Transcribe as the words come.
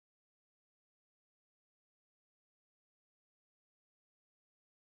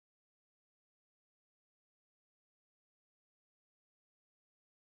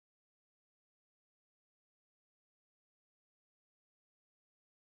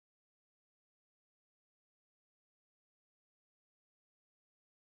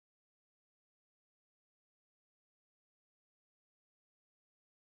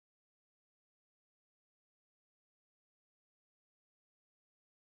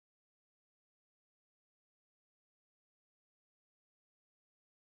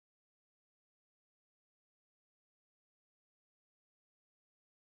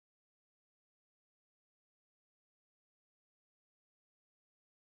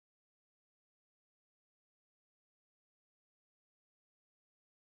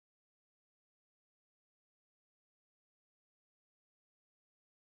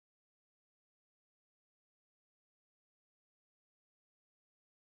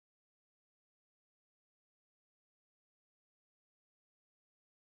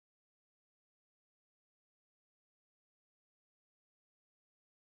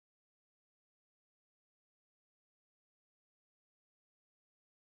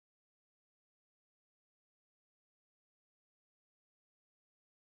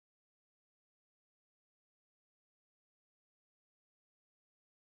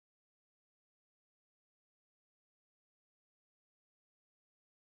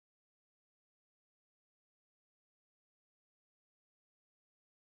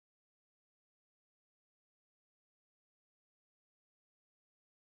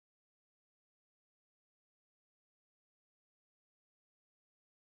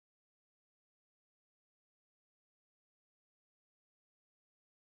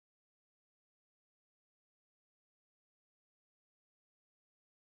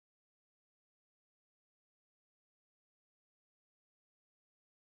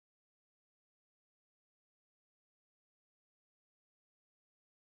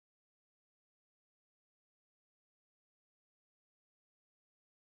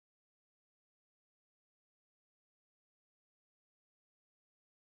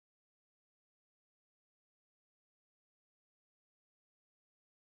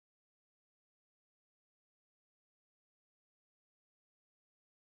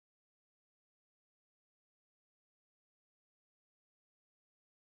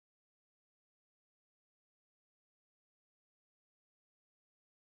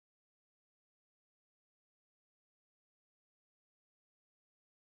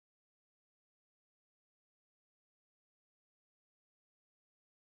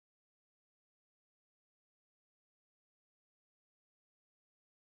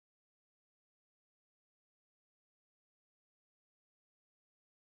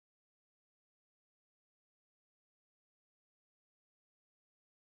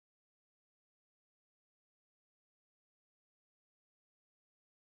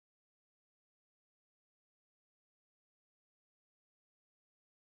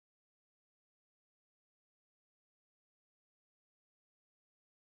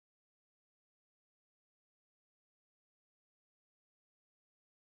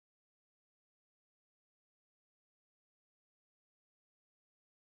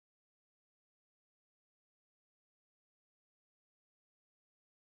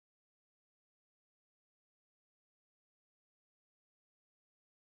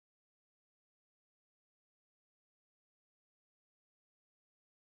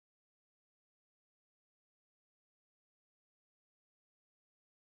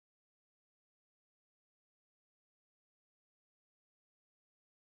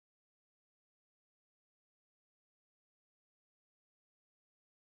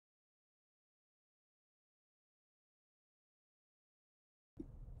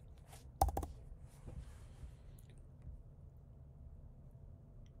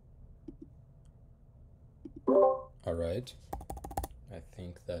right. I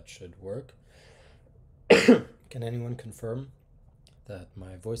think that should work. Can anyone confirm that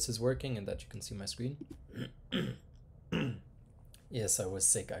my voice is working and that you can see my screen? Yes, I was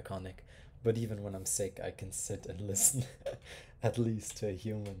sick, iconic. But even when I'm sick, I can sit and listen, at least to a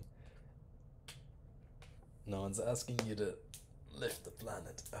human. No one's asking you to lift the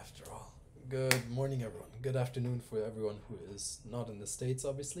planet, after all. Good morning, everyone. Good afternoon for everyone who is not in the States,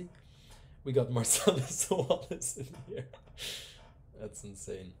 obviously. We got Marcellus Wallace in here. That's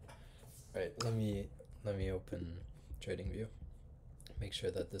insane. All right, let me open TradingView. Make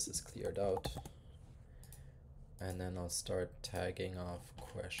sure that this is cleared out. And then I'll start tagging off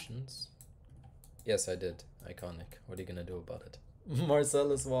questions. Yes, I did. Iconic. What are you gonna do about it?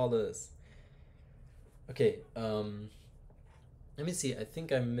 Marcellus Wallace. Okay, let me see. I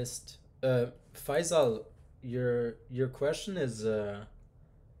think I missed. Faisal, your question is.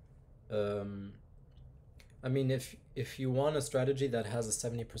 I mean, if you want a strategy that has a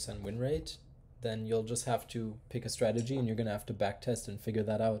 70% win rate, then you'll just have to pick a strategy and you're gonna have to backtest and figure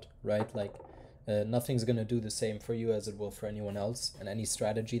that out, right? Like, nothing's gonna do the same for you as it will for anyone else, and any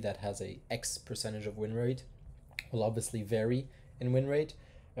strategy that has a X percentage of win rate will obviously vary in win rate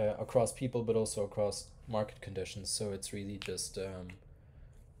across people, but also across market conditions. So it's really just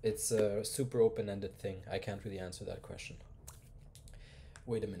it's a super open-ended thing. I can't really answer that question.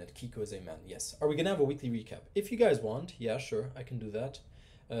 Wait a minute, Kiko is a man. Yes. Are we gonna have a weekly recap? If you guys want, yeah, sure, I can do that.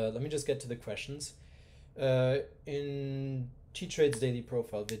 Let me just get to the questions. In TTrades daily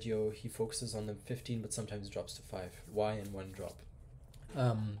profile video, he focuses on the 15, but sometimes drops to 5. Why and when drop?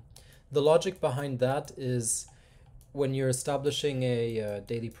 The logic behind that is when you're establishing a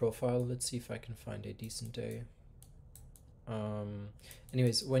daily profile. Let's see if I can find a decent day.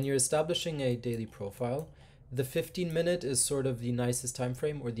 Anyways, when you're establishing a daily profile, the 15-minute is sort of the nicest time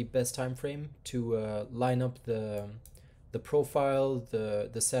frame or the best time frame to line up the profile,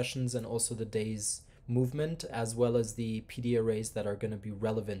 the sessions, and also the day's movement, as well as the PD arrays that are going to be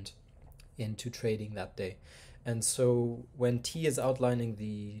relevant into trading that day. And so when T is outlining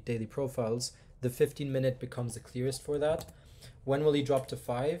the daily profiles, the 15-minute becomes the clearest for that. When will he drop to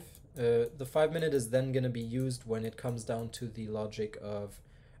 5? The 5-minute is then going to be used when it comes down to the logic of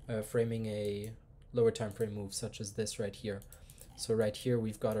framing a lower time frame move, such as this right here. So right here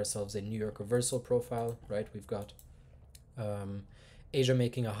we've got ourselves a New York reversal profile, right? We've got Asia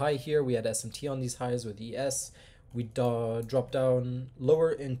making a high here. We had SMT on these highs with ES. We drop down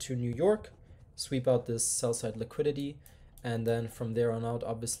lower into New York, sweep out this sell side liquidity, and then from there on out,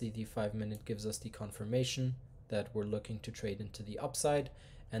 obviously the 5-minute gives us the confirmation that we're looking to trade into the upside,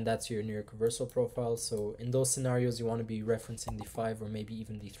 and that's your New York reversal profile. So in those scenarios, you want to be referencing the 5 or maybe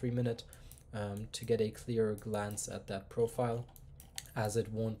even the 3-minute to get a clearer glance at that profile, as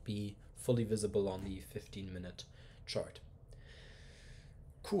it won't be fully visible on the 15-minute chart.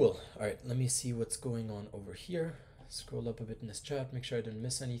 Cool. All right, let me see what's going on over here. Scroll up a bit in this chat, make sure I didn't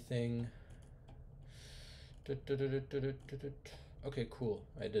miss anything. Okay, cool.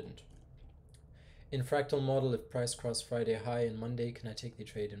 I didn't. In fractal model, if price cross Friday high and Monday, can I take the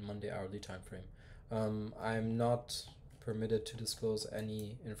trade in Monday hourly time frame? I'm not permitted to disclose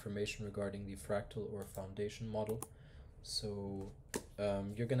any information regarding the fractal or foundation model, so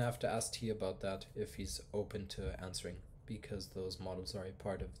you're gonna have to ask T about that if he's open to answering, because those models are a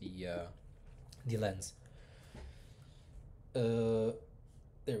part of the lens. There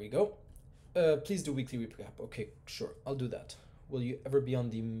we go. Please do weekly recap. Okay, sure, I'll do that. Will you ever be on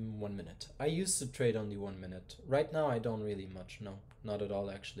the 1 minute? I used to trade on the 1 minute. Right now I don't really much, no, not at all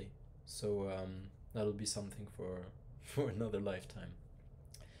actually. So that'll be something for another lifetime.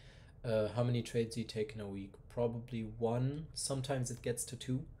 How many trades do you take in a week? Probably 1. Sometimes it gets to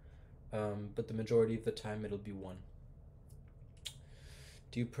 2, but the majority of the time it'll be 1.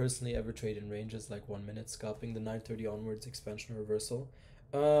 Do you personally ever trade in ranges like 1 minute, scalping the 930 onwards expansion reversal?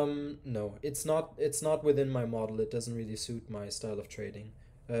 No, it's not within my model. It doesn't really suit my style of trading.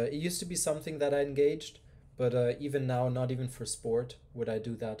 It used to be something that I engaged, but even now, not even for sport would I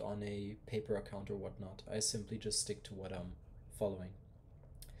do that on a paper account or whatnot. I simply just stick to what I'm following.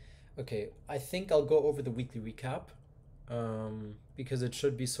 Okay, I think I'll go over the weekly recap because it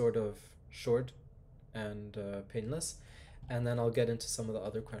should be sort of short and painless, and then I'll get into some of the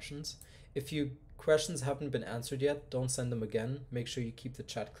other questions. If you questions haven't been answered yet, don't send them again. Make sure you keep the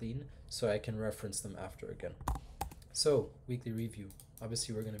chat clean so I can reference them after again. So, weekly review.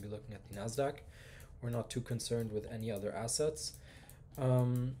 Obviously, we're going to be looking at the NASDAQ. We're not too concerned with any other assets.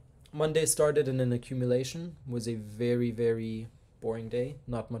 Monday started in an accumulation, was a very, very boring day,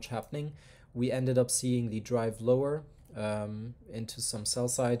 not much happening. We ended up seeing the drive lower into some sell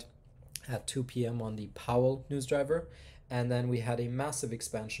side, at 2 p.m. on the Powell news driver. And then we had a massive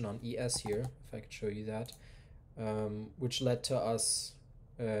expansion on ES here, if I could show you that, which led to us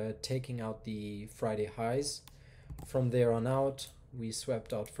taking out the Friday highs. From there on out, we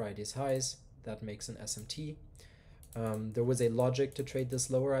swept out Friday's highs. That makes an SMT. There was a logic to trade this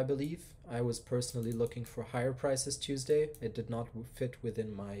lower, I believe. I was personally looking for higher prices Tuesday. It did not fit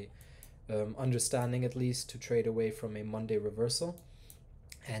within my understanding, at least, to trade away from a Monday reversal.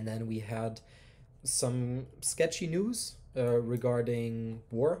 And then we had some sketchy news regarding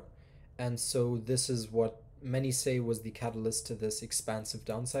war. And so this is what many say was the catalyst to this expansive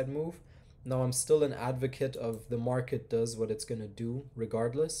downside move. Now, I'm still an advocate of the market does what it's going to do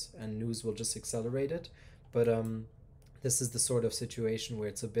regardless, and news will just accelerate it. But this is the sort of situation where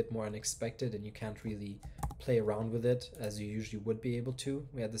it's a bit more unexpected and you can't really play around with it as you usually would be able to.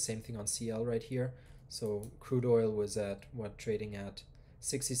 We had the same thing on CL right here. So crude oil was at what, trading at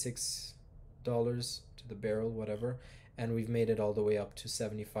 $66 to the barrel, whatever, and we've made it all the way up to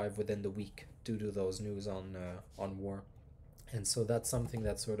 75 within the week due to those news on war. And so that's something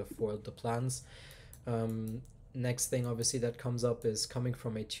that sort of foiled the plans. Next thing obviously that comes up is coming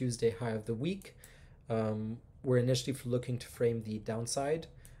from a Tuesday high of the week. We're initially looking to frame the downside,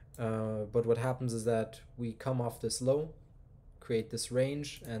 but what happens is that we come off this low, create this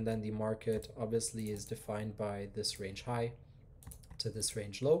range, and then the market obviously is defined by this range high to this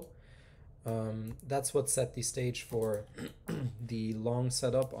range low. That's what set the stage for the long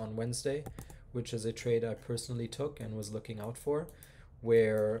setup on Wednesday, which is a trade I personally took and was looking out for,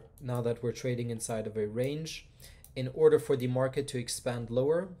 where now that we're trading inside of a range, in order for the market to expand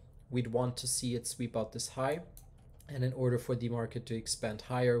lower, we'd want to see it sweep out this high. And in order for the market to expand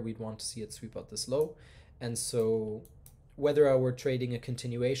higher, we'd want to see it sweep out this low. And so whether I were trading a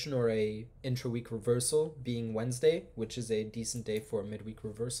continuation or a intra-week reversal, being Wednesday, which is a decent day for a midweek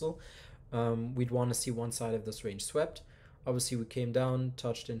reversal, we'd want to see one side of this range swept. Obviously, we came down,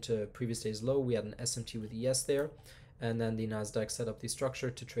 touched into previous day's low. We had an SMT with ES there. And then the NASDAQ set up the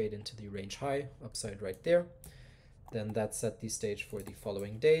structure to trade into the range high, upside right there. Then that set the stage for the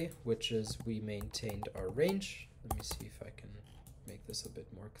following day, which is we maintained our range. Let me see if I can make this a bit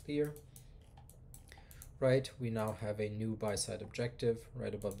more clear. Right, we now have a new buy-side objective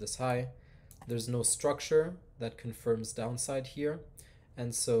right above this high. There's no structure that confirms downside here.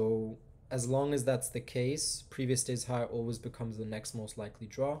 And so as long as that's the case, previous day's high always becomes the next most likely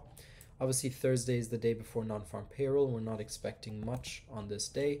draw. Obviously, Thursday is the day before non-farm payroll. We're not expecting much on this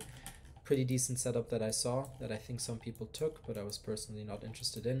day. Pretty decent setup that I saw that I think some people took, but I was personally not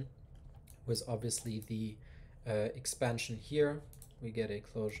interested in, was obviously the expansion here. We get a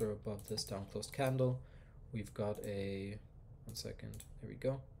closure above this down closed candle. We've got a, one second, there we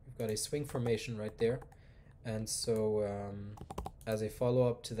go. We've got a swing formation right there. And so as a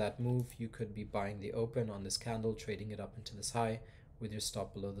follow-up to that move, you could be buying the open on this candle, trading it up into this high with your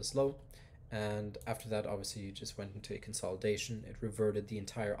stop below this low. And after that, obviously, you just went into a consolidation. It reverted the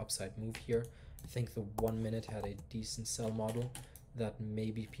entire upside move here. I think the 1 minute had a decent sell model that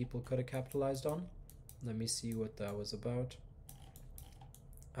maybe people could have capitalized on. Let me see what that was about.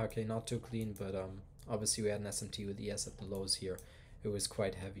 Okay, not too clean, but obviously we had an SMT with ES at the lows here. It was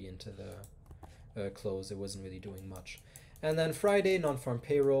quite heavy into the close. It wasn't really doing much. And then Friday, non-farm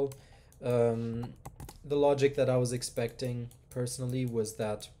payroll. The logic that I was expecting personally was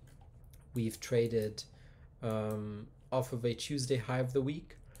that we've traded off of a Tuesday high of the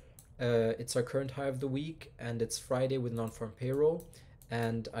week. It's our current high of the week, and it's Friday with non-farm payroll.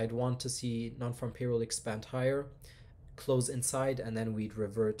 And I'd want to see non-farm payroll expand higher, close inside, and then we'd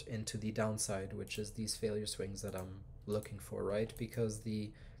revert into the downside, which is these failure swings that I'm looking for, right? Because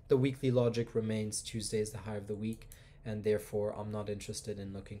the weekly logic remains Tuesday is the high of the week, and therefore I'm not interested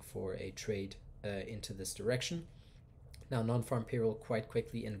in looking for a trade into this direction. Now, non-farm payroll quite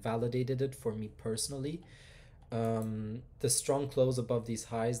quickly invalidated it for me personally. The strong close above these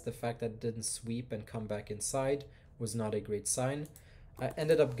highs, the fact that it didn't sweep and come back inside was not a great sign. I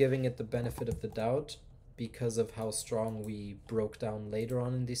ended up giving it the benefit of the doubt because of how strong we broke down later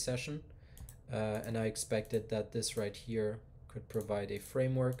on in the session. And I expected that this right here could provide a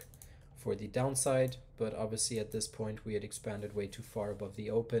framework for the downside, but obviously at this point we had expanded way too far above the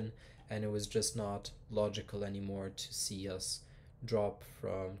open, and it was just not logical anymore to see us drop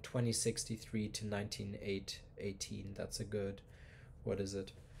from 2063 to 19818. That's a good, what is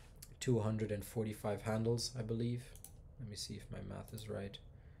it, 245 handles, I believe. Let me see if my math is right.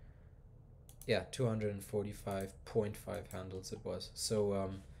 Yeah, 245.5 handles it was. So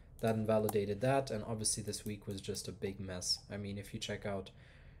that invalidated that, and obviously this week was just a big mess. I mean, if you check out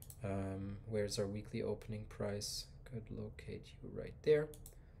where's our weekly opening price, could locate you right there.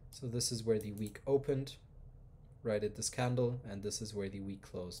 So this is where the week opened, right at this candle, and this is where the week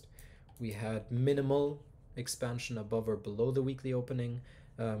closed. We had minimal expansion above or below the weekly opening.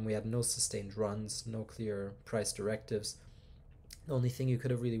 We had no sustained runs, no clear price directives. The only thing you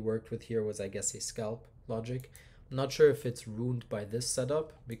could have really worked with here was, I guess, a scalp logic. I'm not sure if it's ruined by this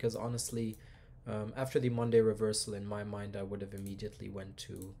setup, because honestly, after the Monday reversal, in my mind, I would have immediately went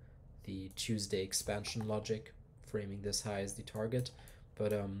to the Tuesday expansion logic, framing this high as the target.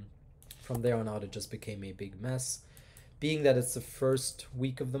 But from there on out, it just became a big mess. Being that it's the first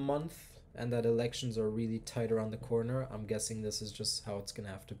week of the month and that elections are really tight around the corner, I'm guessing this is just how it's going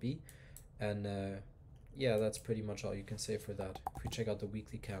to have to be. And yeah, that's pretty much all you can say for that. If we check out the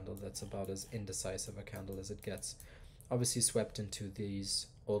weekly candle, that's about as indecisive a candle as it gets. Obviously swept into these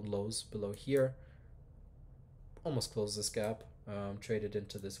old lows below here. Almost closed this gap. Traded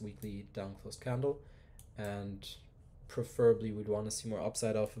into this weekly down closed candle, and preferably we'd want to see more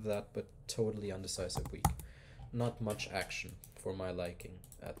upside off of that, but totally undecisive week. Not much action for my liking,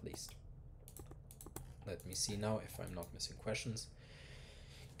 at least. Let me see now if I'm not missing questions.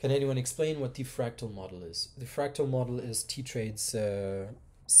 Can anyone explain what the fractal model is? The fractal model is TTrades'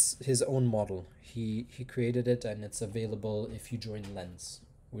 his own model. He created it, and it's available if you join Lens,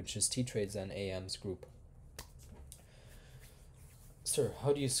 which is TTrades and AM's group. Sir,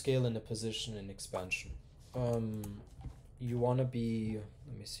 how do you scale in a position in expansion? You want to be,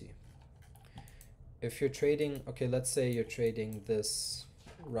 let me see. If you're trading, okay, let's say you're trading this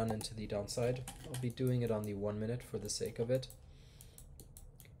run into the downside. I'll be doing it on the 1 minute for the sake of it.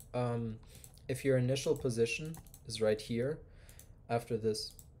 If your initial position is right here, after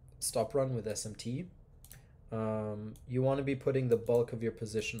this stop run with SMT, you want to be putting the bulk of your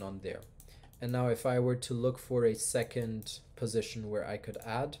position on there. And now if I were to look for a second position where I could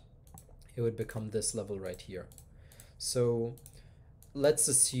add, it would become this level right here. So let's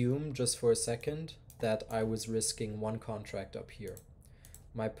assume just for a second that I was risking one contract up here.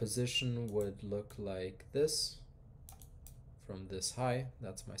 My position would look like this from this high.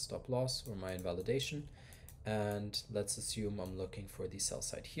 That's my stop loss or my invalidation. And let's assume I'm looking for the sell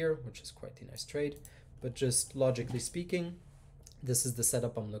side here, which is quite a nice trade. But just logically speaking, this is the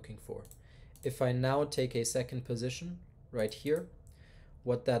setup I'm looking for. If I now take a second position right here,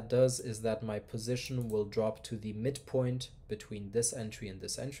 what that does is that my position will drop to the midpoint between this entry and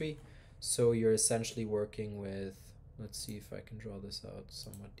this entry. So you're essentially working with, let's see if I can draw this out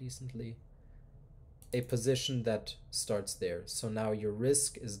somewhat decently, a position that starts there. So now your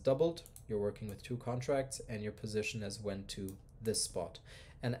risk is doubled. You're working with two contracts, and your position has went to this spot.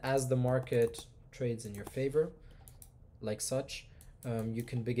 And as the market trades in your favor, like such, you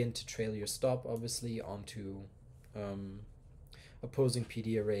can begin to trail your stop, obviously, onto opposing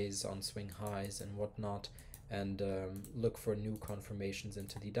PD arrays on swing highs and whatnot, and look for new confirmations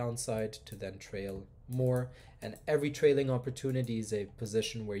into the downside to then trail more. And every trailing opportunity is a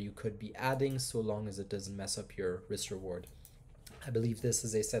position where you could be adding, so long as it doesn't mess up your risk reward. I believe this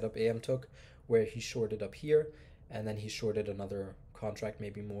is a setup AM took where he shorted up here, and then he shorted another contract,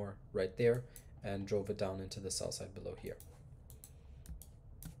 maybe more, right there, and drove it down into the sell side below here.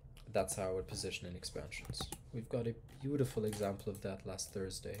 That's how I would position in expansions. We've got a beautiful example of that last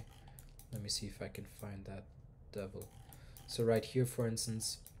Thursday. Let me see if I can find that devil. So right here, for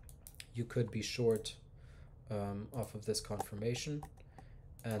instance, you could be short off of this confirmation,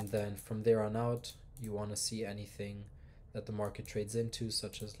 and then from there on out, you want to see anything that the market trades into,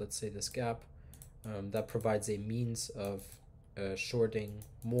 such as, let's say, this gap. That provides a means of shorting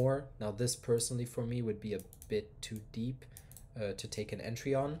more. Now, this personally for me would be a bit too deep to take an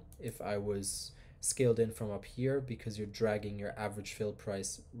entry on if I was scaled in from up here, because you're dragging your average fill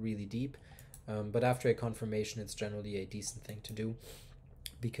price really deep. But after a confirmation, it's generally a decent thing to do,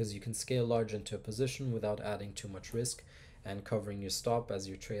 because you can scale large into a position without adding too much risk and covering your stop as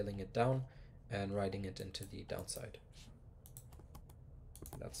you're trailing it down and riding it into the downside.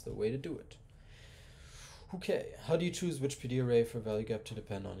 That's the way to do it. Okay, how do you choose which PD array for value gap to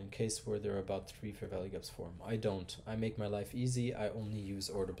depend on in case where there are about 3 fair value gaps form? I don't. I make my life easy. I only use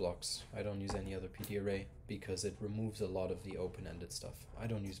order blocks. I don't use any other PD array because it removes a lot of the open-ended stuff. I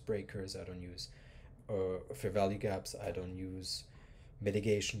don't use breakers. I don't use fair value gaps. I don't use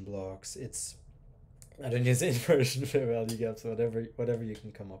mitigation blocks. I don't use inversion fair value gaps. Whatever you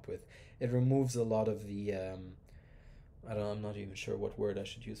can come up with. It removes a lot of the I'm not even sure what word I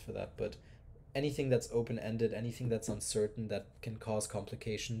should use for that, but anything that's open-ended, anything that's uncertain, that can cause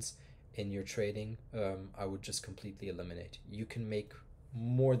complications in your trading, I would just completely eliminate. You can make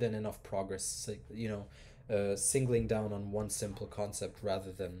more than enough progress, singling down on one simple concept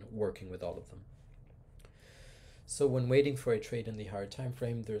rather than working with all of them. So when waiting for a trade in the higher time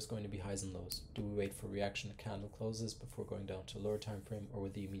frame, there's going to be highs and lows. Do we wait for reaction to candle closes before going down to a lower time frame, or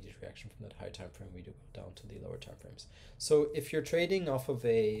with the immediate reaction from that higher time frame, we do go down to the lower time frames? So if you're trading off of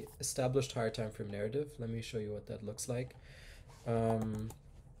a established higher time frame narrative, let me show you what that looks like.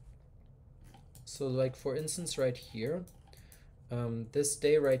 So like for instance right here, this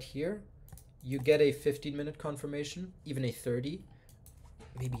day right here, you get a 15-minute confirmation, even a 30,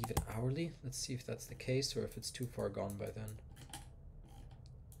 maybe even hourly. Let's see if that's the case or if it's too far gone by then.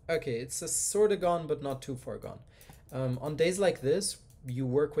 Okay, it's a sort of gone, but not too far gone. On days like this, you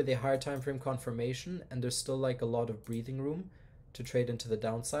work with a higher time frame confirmation, and there's still like a lot of breathing room to trade into the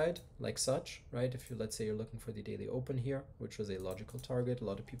downside, like such, right? If you, let's say you're looking for the daily open here, which was a logical target, a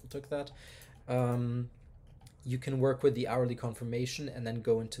lot of people took that. You can work with the hourly confirmation and then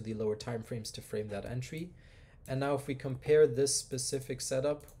go into the lower time frames to frame that entry. And now if we compare this specific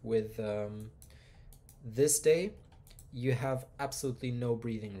setup with this day, you have absolutely no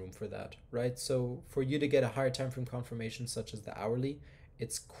breathing room for that, right? So for you to get a higher time frame confirmation such as the hourly,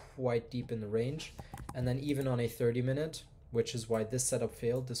 it's quite deep in the range. And then even on a 30-minute, which is why this setup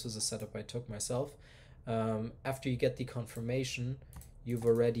failed, this was a setup I took myself, after you get the confirmation, you've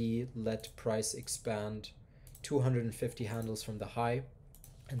already let price expand 250 handles from the high.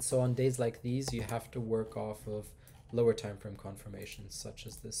 And so on days like these, you have to work off of lower time frame confirmations, such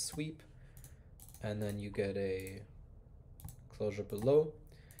as this sweep, and then you get a closure below,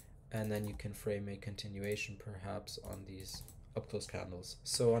 and then you can frame a continuation perhaps on these up close candles.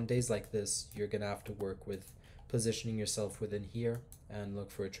 So on days like this, you're gonna have to work with positioning yourself within here and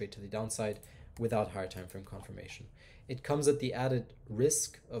look for a trade to the downside without higher time frame confirmation. It comes at the added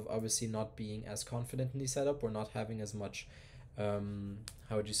risk of obviously not being as confident in the setup or not having as much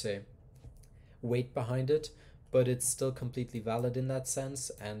how would you say, weight behind it, but it's still completely valid in that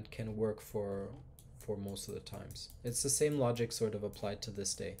sense and can work for most of the times. It's the same logic sort of applied to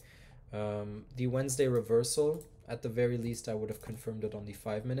this day. The Wednesday reversal, at the very least, I would have confirmed it on the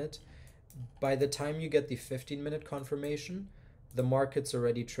 5-minute. By the time you get the 15-minute confirmation, the market's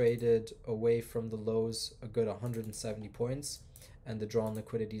already traded away from the lows a good 170 points, and the drawn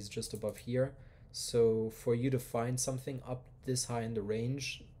liquidity is just above here. So for you to find something up this high in the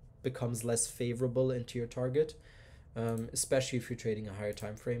range becomes less favorable into your target, especially if you're trading a higher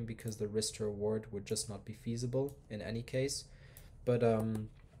time frame, because the risk to reward would just not be feasible in any case. But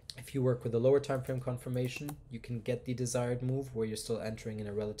if you work with a lower time frame confirmation, you can get the desired move where you're still entering in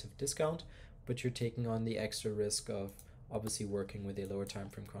a relative discount, but you're taking on the extra risk of obviously working with a lower time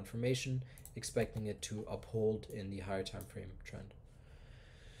frame confirmation, expecting it to uphold in the higher time frame trend.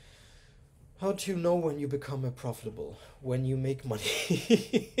 How do you know when you become a profitable? When you make money.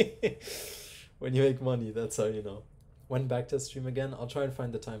 When you make money, that's how you know. When back to stream again, I'll try and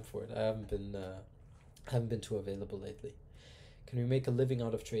find the time for it. I haven't been too available lately. Can we make a living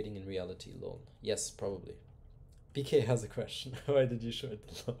out of trading in reality? Lol. Yes, probably. BK has a question. Why did you short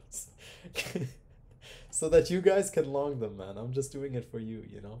the lows? So that you guys can long them, man. I'm just doing it for you,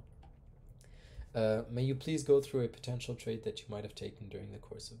 you know? May you please go through a potential trade that you might have taken during the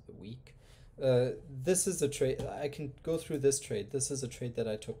course of the week? This is a trade. I can go through this trade. This is a trade that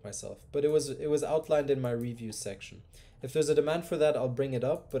I took myself, but it was outlined in my review section. If there's a demand for that, I'll bring it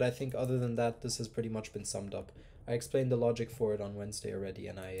up, but I think other than that, this has pretty much been summed up. I explained the logic for it on Wednesday already,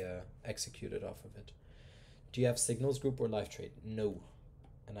 and I executed off of it. Do you have signals group or live trade? No,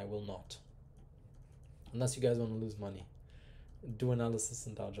 and I will not. Unless you guys want to lose money. Do analysis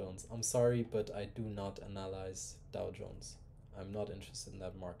in Dow Jones. I'm sorry, but I do not analyze Dow Jones. I'm not interested in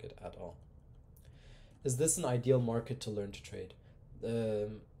that market at all. Is this an ideal market to learn to trade?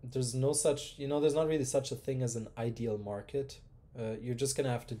 There's no such, there's not really such a thing as an ideal market. You're just going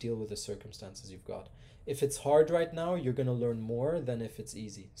to have to deal with the circumstances you've got. If it's hard right now, you're going to learn more than if it's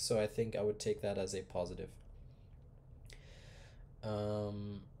easy. So I think I would take that as a positive.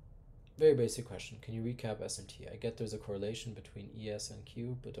 Very basic question. Can you recap SMT? I get there's a correlation between ES and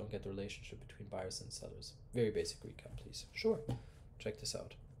Q, but don't get the relationship between buyers and sellers. Very basic recap, please. Sure. Check this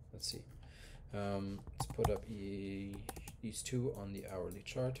out. Let's see. Let's put up these two on the hourly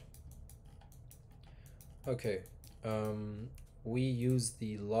chart. Okay. We use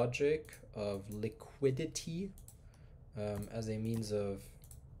the logic of liquidity as a means of,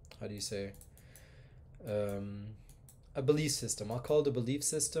 how do you say, a belief system. I'll call it a belief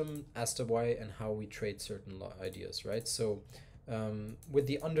system as to why and how we trade certain ideas, right? So with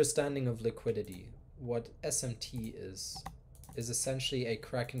the understanding of liquidity, what SMT is essentially a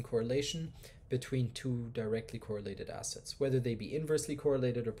Kraken correlation between two directly correlated assets, whether they be inversely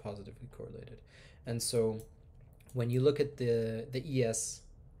correlated or positively correlated. And so when you look at the ES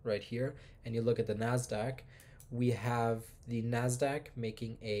right here and you look at the NASDAQ, we have the NASDAQ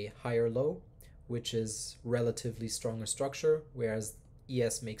making a higher low, which is relatively stronger structure, whereas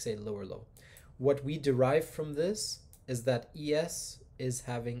ES makes a lower low. What we derive from this is that ES is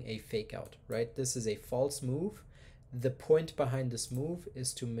having a fake out, right? This is a false move. The point behind this move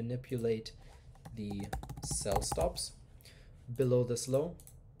is to manipulate the sell stops below this low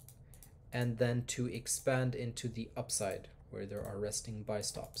and then to expand into the upside where there are resting buy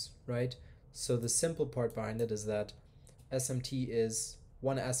stops, right? So the simple part behind it is that SMT is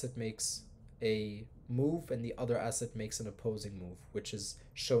one asset makes a move and the other asset makes an opposing move, which is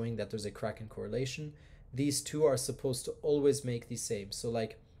showing that there's a crack in correlation. These two are supposed to always make the same. So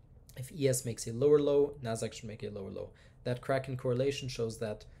like if ES makes a lower low, NASDAQ should make a lower low. That crack in correlation shows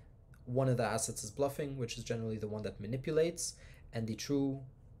that one of the assets is bluffing, which is generally the one that manipulates, and the true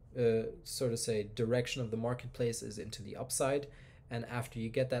sort of say direction of the marketplace is into the upside. And after you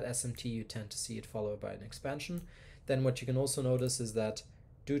get that SMT, you tend to see it followed by an expansion. Then what you can also notice is that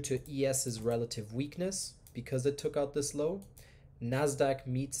due to ES's relative weakness, because it took out this low, NASDAQ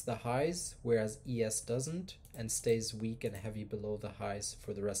meets the highs, whereas ES doesn't, and stays weak and heavy below the highs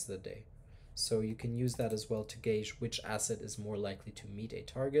for the rest of the day. So you can use that as well to gauge which asset is more likely to meet a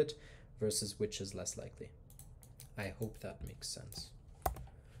target versus which is less likely. I hope that makes sense.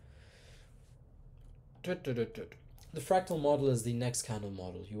 The fractal model is the next candle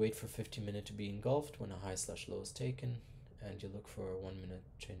model. You wait for 15 minutes to be engulfed when a high/low is taken, and you look for a 1 minute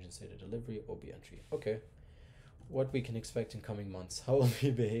change in state of delivery, OB entry. Okay. What we can expect in coming months. How will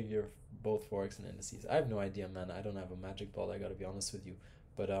be behavior both forex and indices? I have no idea, man. I don't have a magic ball, I gotta be honest with you.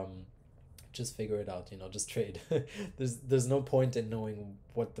 But just figure it out, you know, just trade. There's no point in knowing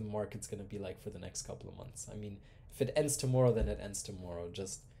what the market's gonna be like for the next couple of months. I mean, if it ends tomorrow, then it ends tomorrow.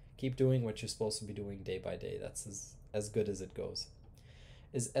 Just keep doing what you're supposed to be doing day by day. That's as good as it goes.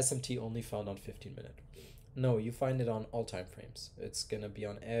 Is SMT only found on 15-minute? No, you find it on all time frames. It's gonna be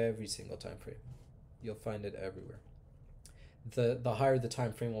on every single time frame. You'll find it everywhere. The higher the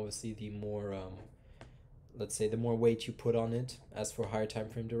time frame, obviously, the more let's say the more weight you put on it as for higher time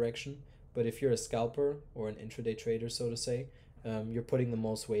frame direction. But if you're a scalper or an intraday trader, so to say, you're putting the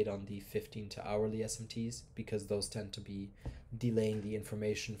most weight on the 15 to hourly SMTs, because those tend to be delaying the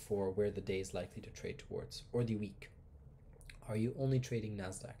information for where the day is likely to trade towards, or the week. Are you only trading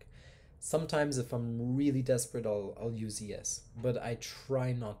NASDAQ? Sometimes if I'm really desperate, I'll use ES, but I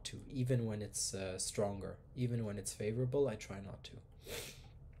try not to, even when it's stronger. Even when it's favorable, I try not to.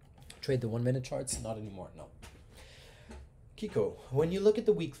 Trade the 1 minute charts? Not anymore, no. Kiko, when you look at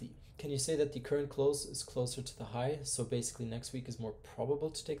the weekly, can you say that the current close is closer to the high? So basically next week is more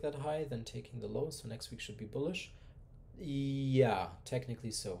probable to take that high than taking the low, so next week should be bullish? Yeah, technically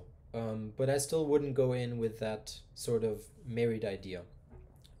so. But I still wouldn't go in with that sort of married idea.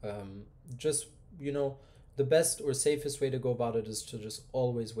 Just, you know, the best or safest way to go about it is to just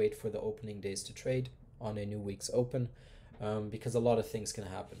always wait for the opening days to trade on a new week's open, because a lot of things can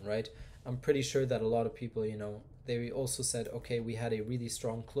happen, right? I'm pretty sure that a lot of people, you know, they also said, okay, we had a really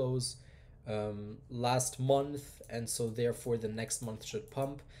strong close last month, and so therefore the next month should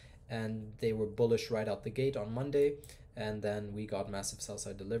pump, and they were bullish right out the gate on Monday, and then we got massive sell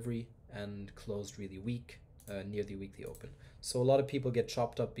side delivery and closed really weak near the weekly open. So a lot of people get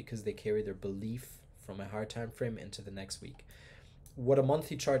chopped up because they carry their belief from a higher time frame into the next week. What a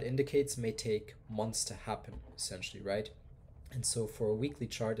monthly chart indicates may take months to happen, essentially, right? And so for a weekly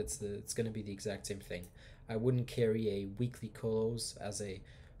chart, it's going to be the exact same thing. I wouldn't carry a weekly close as a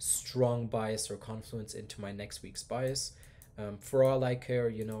strong bias or confluence into my next week's bias. For all I care,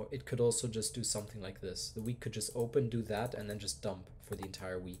 you know, it could also just do something like this. The week could just open, do that, and then just dump for the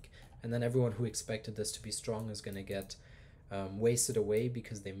entire week. And then everyone who expected this to be strong is going to get wasted away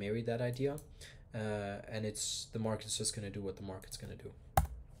because they married that idea. And the market's just going to do what the market's going to do,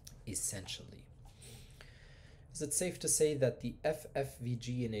 essentially. Is it safe to say that the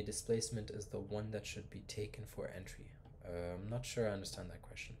FFVG in a displacement is the one that should be taken for entry? I'm not sure I understand that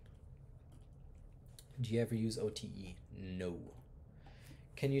question. Do you ever use OTE? No.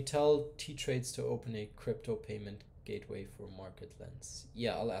 Can you tell TTrades to open a crypto payment gateway for Market Lens?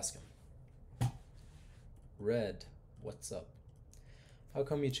 Yeah, I'll ask him. Red, what's up? How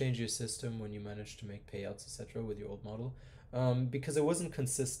come you changed your system when you managed to make payouts, etc. with your old model? Because it wasn't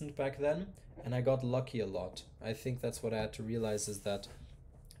consistent back then, and I got lucky a lot. I think that's what I had to realize, is that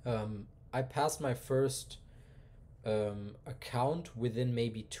I passed my first account within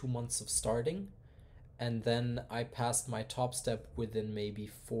maybe 2 months of starting, and then I passed my top step within maybe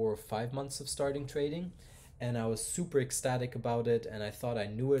 4 or 5 months of starting trading, and I was super ecstatic about it, and I thought I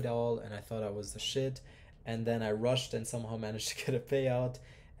knew it all, and I thought I was the shit, and then I rushed and somehow managed to get a payout,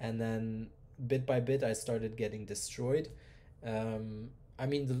 and then bit by bit I started getting destroyed. I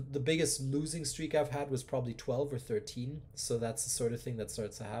mean, the biggest losing streak I've had was probably 12 or 13. So that's the sort of thing that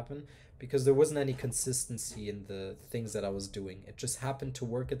starts to happen because there wasn't any consistency in the things that I was doing. It just happened to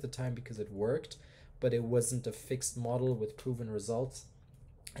work at the time because it worked, but it wasn't a fixed model with proven results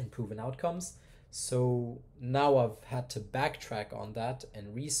and proven outcomes. So now I've had to backtrack on that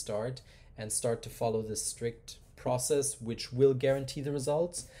and restart and start to follow this strict process, which will guarantee the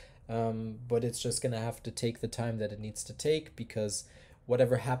results. But it's just going to have to take the time that it needs to take because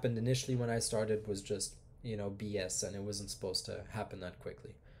whatever happened initially when I started was just, BS, and it wasn't supposed to happen that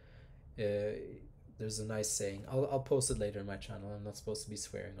quickly. There's a nice saying. I'll post it later in my channel. I'm not supposed to be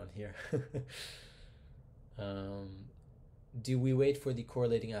swearing on here. Do we wait for the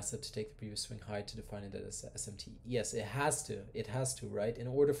correlating asset to take the previous swing high to define it as SMT? Yes, it has to. It has to, right? In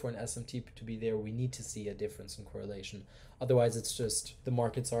order for an SMT to be there, we need to see a difference in correlation. Otherwise, it's just the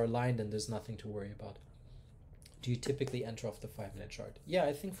markets are aligned and there's nothing to worry about. Do you typically enter off the 5-minute chart? Yeah,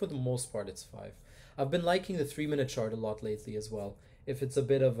 I think for the most part it's 5. I've been liking the 3-minute chart a lot lately as well. If it's a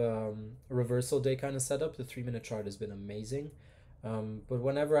bit of a reversal day kind of setup, the 3-minute chart has been amazing. But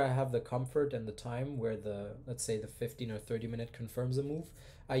whenever I have the comfort and the time where let's say the 15 or 30 minute confirms a move,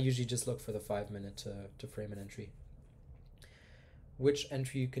 I usually just look for the 5-minute to frame an entry. Which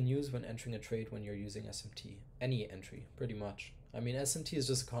entry you can use when entering a trade when you're using SMT? Any entry, pretty much. I mean, SMT is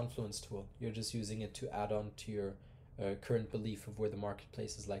just a confluence tool. You're just using it to add on to your current belief of where the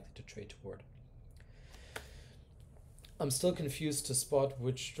marketplace is likely to trade toward. I'm still confused to spot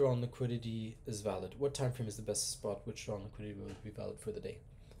which draw on liquidity is valid. What time frame is the best to spot which draw on liquidity will be valid for the day?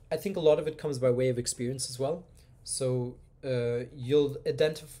 I think a lot of it comes by way of experience as well. So you'll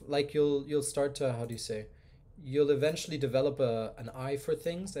identify, like you'll start to, how do you say? You'll eventually develop an eye for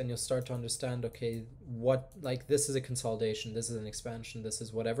things, and you'll start to understand, okay, this is a consolidation, this is an expansion, this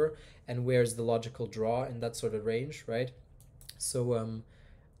is whatever, and where's the logical draw in that sort of range, right? So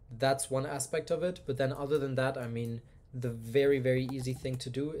that's one aspect of it. But then other than that, I mean, the very, very easy thing to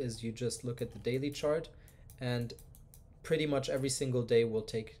do is you just look at the daily chart, and pretty much every single day will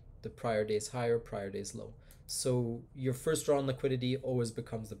take the prior day's high or prior day's low. So your first draw on liquidity always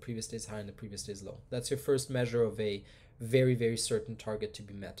becomes the previous day's high and the previous day's low. That's your first measure of a very, very certain target to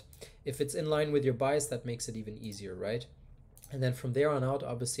be met. If it's in line with your bias, that makes it even easier, right? And then from there on out,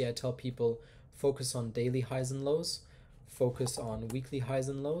 obviously I tell people focus on daily highs and lows, focus on weekly highs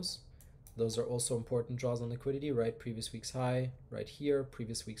and lows. Those are also important draws on liquidity, right? Previous week's high right here,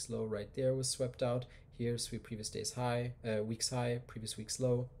 previous week's low right there was swept out. Here, sweep previous day's high, week's high, previous week's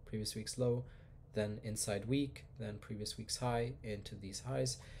low, then inside week, then previous week's high into these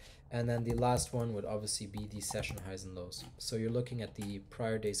highs. And then the last one would obviously be the session highs and lows. So you're looking at the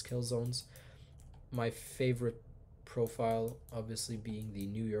prior day's kill zones. My favorite profile obviously being the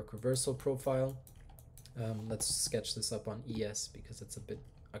New York reversal profile. Let's sketch this up on ES because it's a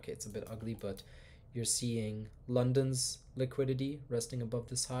bit ugly, but you're seeing London's liquidity resting above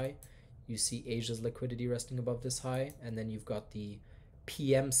this high. You see Asia's liquidity resting above this high, and then you've got the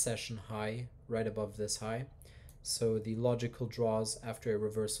PM session high right above this high. So the logical draws after a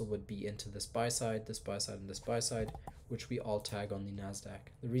reversal would be into this buy side, and this buy side, which we all tag on the NASDAQ.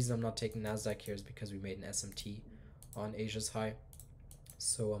 The reason I'm not taking NASDAQ here is because we made an SMT on Asia's high.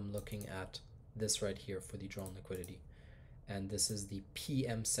 So I'm looking at this right here for the draw on liquidity. And this is the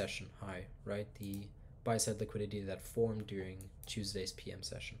PM session high, right? The buy side liquidity that formed during Tuesday's PM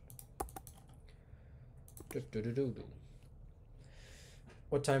session.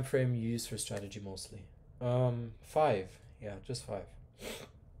 What time frame you use for strategy mostly? 5. Yeah, just 5.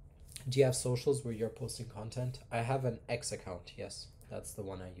 Do you have socials where you're posting content? I have an X account, yes. That's the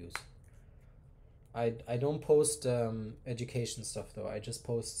one I use. I don't post education stuff though. I just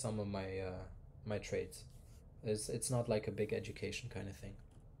post some of my my trades. It's not like a big education kind of thing.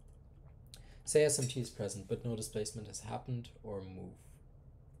 Say SMT is present, but no displacement has happened or move.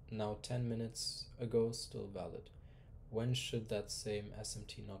 Now 10 minutes ago, still valid. When should that same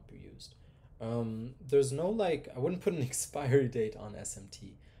SMT not be used? There's no I wouldn't put an expiry date on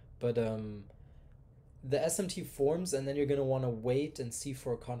SMT, but the SMT forms and then you're going to want to wait and see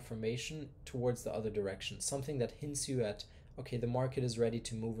for a confirmation towards the other direction. Something that hints you at, okay, the market is ready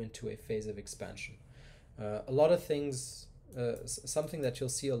to move into a phase of expansion. A lot of things, something that you'll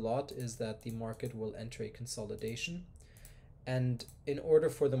see a lot is that the market will enter a consolidation. And in order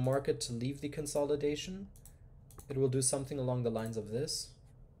for the market to leave the consolidation, it will do something along the lines of this,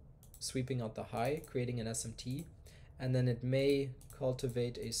 sweeping out the high, creating an SMT, and then it may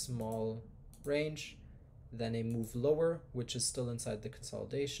cultivate a small range, then a move lower, which is still inside the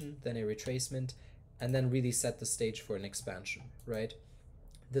consolidation, then a retracement, and then really set the stage for an expansion, right?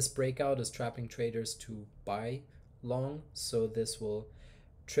 This breakout is trapping traders to buy long, so this will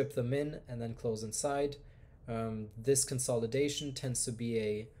trip them in and then close inside. This consolidation tends to be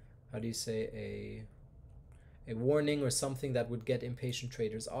a, how do you say, a warning or something that would get impatient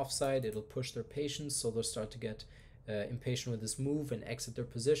traders offside. It'll push their patience, so they'll start to get impatient with this move and exit their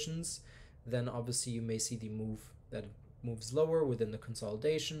positions. Then obviously you may see the move that moves lower within the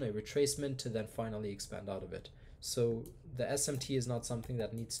consolidation, a retracement to then finally expand out of it. So the SMT is not something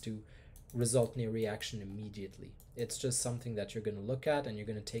that needs to result in a reaction immediately. It's just something that you're going to look at and you're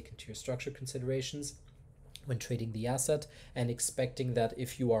going to take into your structure considerations when trading the asset, and expecting that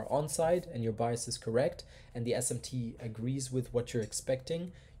if you are on side and your bias is correct and the SMT agrees with what you're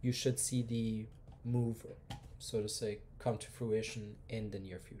expecting, you should see the move, so to say, come to fruition in the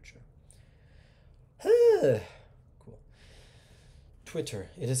near future. Cool.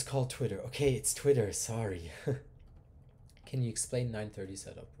 Twitter. It is called Twitter. Okay, it's Twitter. Sorry. Can you explain 930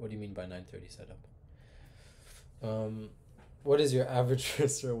 setup? What do you mean by 930 setup? What is your average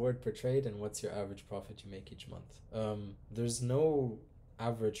risk reward per trade, and what's your average profit you make each month? There's no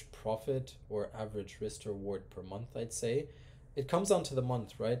average profit or average risk reward per month, I'd say. It comes down to the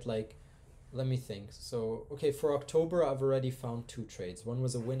month, right? Like, let me think. So, okay, for October, I've already found 2 trades. One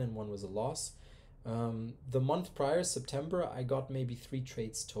was a win and one was a loss. The month prior, September, I got maybe 3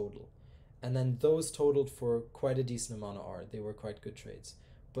 trades total. And then those totaled for quite a decent amount of R. They were quite good trades.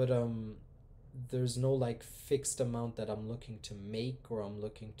 But there's no like fixed amount that I'm looking to make or I'm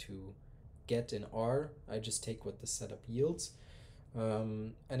looking to get in R. I just take what the setup yields.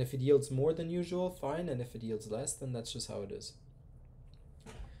 And if it yields more than usual, fine. And if it yields less, then that's just how it is.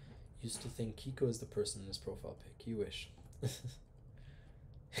 Used to think Kiko is the person in this profile pic. You wish.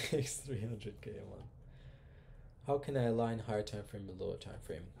 X 300k a month. How can I align higher time frame with lower time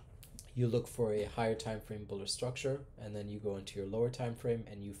frame? You look for a higher time frame bullish structure, and then you go into your lower time frame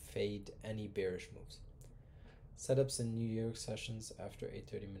and you fade any bearish moves. Setups in New York sessions after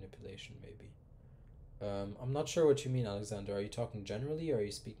 8:30 manipulation, maybe. I'm not sure what you mean, Alexander. Are you talking generally or are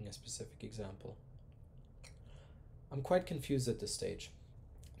you speaking a specific example? I'm quite confused at this stage.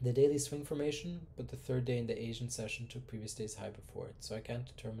 The daily swing formation, but the third day in the Asian session took previous day's high before it, so I can't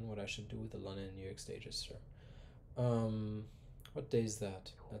determine what I should do with the London and New York stages, sir. What day is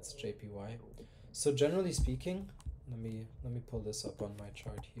that? That's JPY. So generally speaking, let me pull this up on my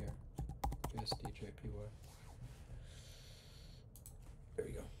chart here. USD JPY. There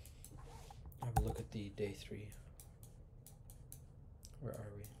we go. Have a look at the day 3. Where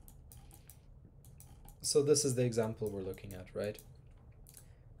are we? So this is the example we're looking at, right?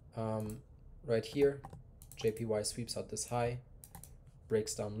 Right here, JPY sweeps out this high,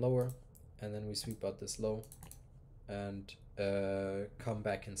 breaks down lower, and then we sweep out this low and come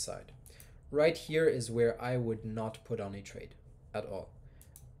back inside. Right here is where I would not put on a trade at all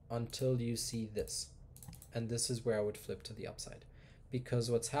until you see this. And this is where I would flip to the upside,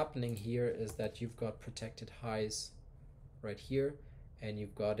 because what's happening here is that you've got protected highs right here and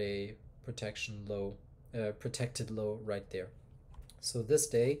you've got a protected low right there. So this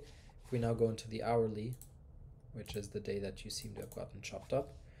day, if we now go into the hourly, which is the day that you seem to have gotten chopped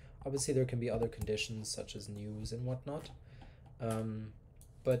up, obviously there can be other conditions such as news and whatnot.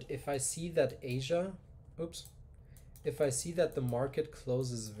 But if I see that if I see that the market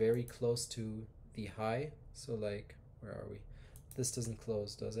closes very close to the high, so like, where are we? This doesn't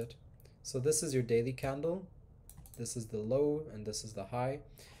close, does it? So this is your daily candle, this is the low, and this is the high.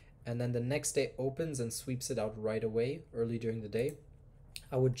 And then the next day opens and sweeps it out right away, early during the day.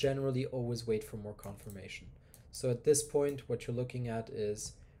 I would generally always wait for more confirmation. So at this point, what you're looking at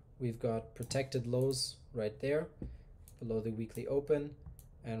is we've got protected lows right there below the weekly open,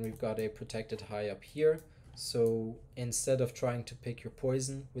 and we've got a protected high up here. So instead of trying to pick your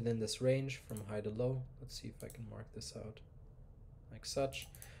poison within this range from high to low, let's see if I can mark this out like such.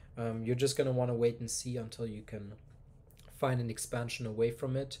 You're just going to want to wait and see until you can find an expansion away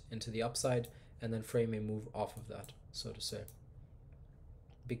from it into the upside and then frame a move off of that, so to say,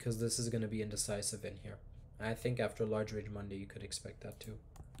 because this is going to be indecisive in here. And I think after large range Monday you could expect that too.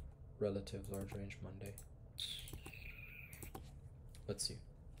 Relative large range Monday. Let's see.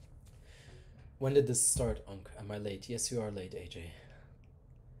 When did this start, Unk? Am I late? Yes, you are late, AJ.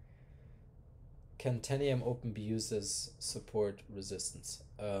 Can 10 a.m. open be used as support resistance?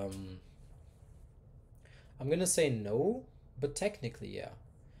 I'm gonna say no, but technically, yeah.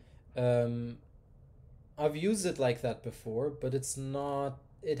 I've used it like that before, but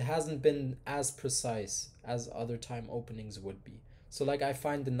it hasn't been as precise as other time openings would be. So like I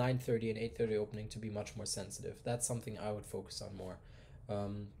find the 9:30 and 8:30 opening to be much more sensitive. That's something I would focus on more.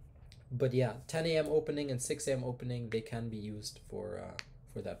 But yeah, 10 a.m. opening and 6 a.m. opening, they can be used for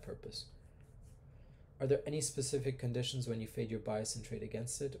for that purpose. Are there any specific conditions when you fade your bias and trade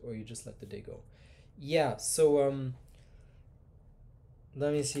against it, or you just let the day go? Yeah, so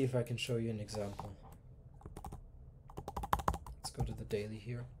let me see if I can show you an example. Let's go to the daily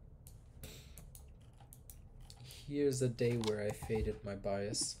here. Here's a day where I faded my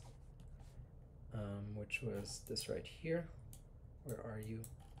bias, which was this right here. Where are you,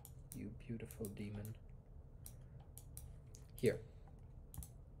 you beautiful demon? Here.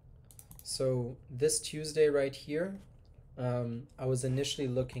 So this Tuesday right here, I was initially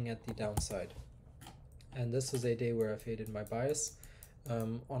looking at the downside. And this was a day where I faded my bias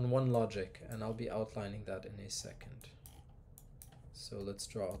on one logic, and I'll be outlining that in a second. So let's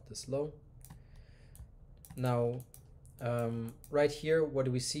draw out this low. Now, right here, what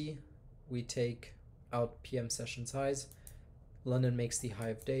do we see? We take out PM sessions highs. London makes the high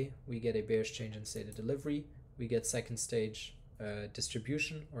of day. We get a bearish change in state of delivery. We get second stage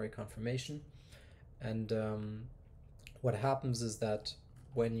distribution or a confirmation. And what happens is that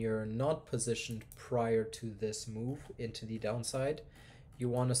when you're not positioned prior to this move into the downside, you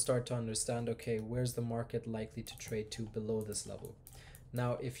want to start to understand, okay, where's the market likely to trade to below this level?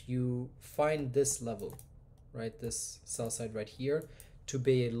 Now, if you find this level, right, this sell side right here, to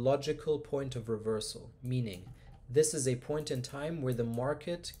be a logical point of reversal, meaning this is a point in time where the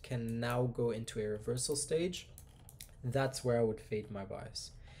market can now go into a reversal stage, that's where I would fade my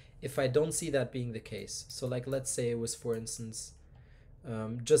bias. If I don't see that being the case, so like let's say it was, for instance,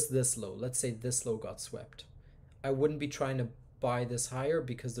 just this low, let's say this low got swept, I wouldn't be trying to buy this higher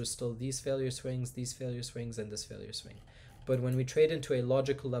because there's still these failure swings, and this failure swing. But when we trade into a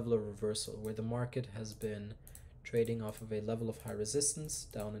logical level of reversal where the market has been trading off of a level of high resistance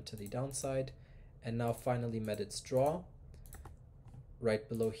down into the downside and now finally met its draw right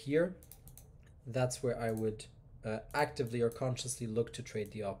below here, that's where I would actively or consciously look to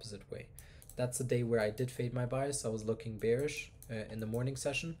trade the opposite way. That's a day where I did fade my bias. I was looking bearish in the morning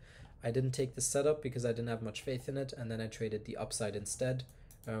session. I didn't take the setup because I didn't have much faith in it, and then I traded the upside instead,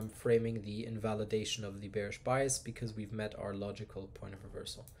 framing the invalidation of the bearish bias because we've met our logical point of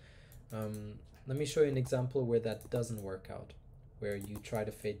reversal. Let me show you an example where that doesn't work out, where you try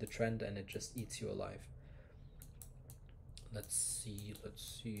to fade the trend and it just eats you alive. Let's see.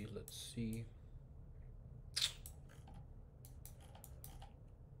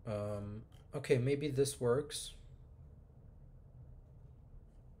 Okay, maybe this works.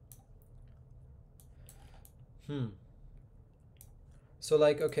 So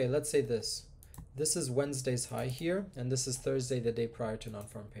like, okay, let's say this. This is Wednesday's high here, and this is Thursday, the day prior to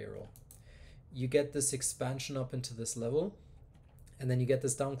non-farm payroll. You get this expansion up into this level, and then you get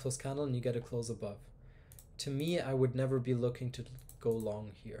this down close candle, and you get a close above. To me, I would never be looking to go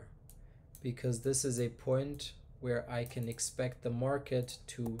long here, because this is a point where I can expect the market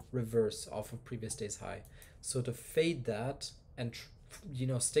to reverse off of previous day's high. So to fade that and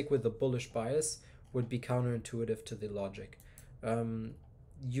stick with the bullish bias would be counterintuitive to the logic.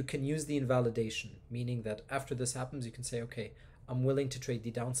 You can use the invalidation, meaning that after this happens, you can say, okay, I'm willing to trade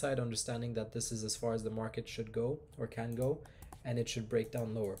the downside, understanding that this is as far as the market should go or can go, and it should break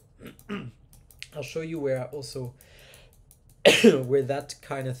down lower. I'll show you where I also where that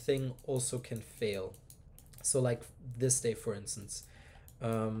kind of thing also can fail. So like this day, for instance,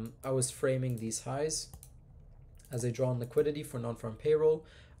 I was framing these highs as a draw on liquidity for non-farm payroll.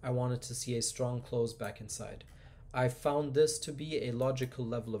 I wanted to see a strong close back inside. I found this to be a logical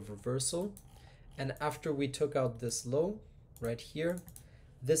level of reversal, and after we took out this low right here,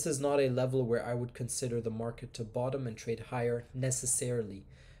 this is not a level where I would consider the market to bottom and trade higher necessarily.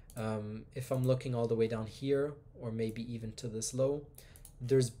 If I'm looking all the way down here, or maybe even to this low,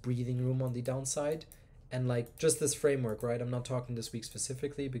 there's breathing room on the downside. And like just this framework, right? I'm not talking this week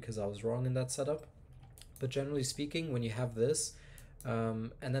specifically because I was wrong in that setup. But generally speaking, when you have this,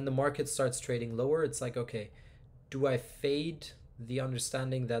 and then the market starts trading lower, it's like, okay, do I fade the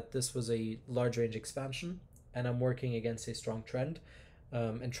understanding that this was a large range expansion and I'm working against a strong trend,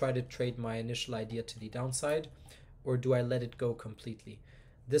 and try to trade my initial idea to the downside, or do I let it go completely?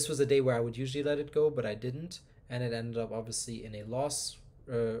 This was a day where I would usually let it go, but I didn't, and it ended up obviously in a loss,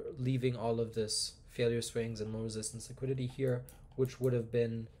 leaving all of this failure swings and low resistance liquidity here, which would have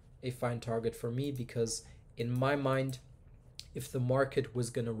been a fine target for me, because in my mind, if the market was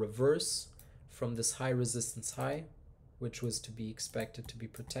going to reverse from this high resistance high, which was to be expected to be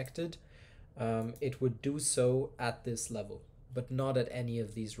protected, it would do so at this level, but not at any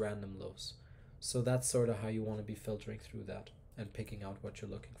of these random lows. So that's sort of how you want to be filtering through that and picking out what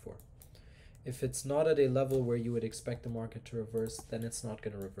you're looking for. If it's not at a level where you would expect the market to reverse, then it's not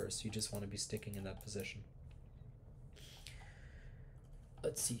going to reverse. You just want to be sticking in that position.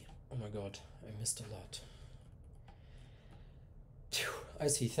 Let's see. Oh my god, I missed a lot. Phew, I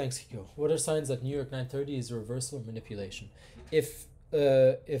see. Thanks, Kiko. What are signs that New York 930 is a reversal or manipulation? If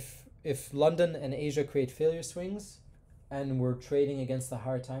London and Asia create failure swings, and we're trading against the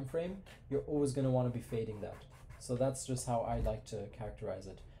higher time frame, you're always going to want to be fading that. So that's just how I like to characterize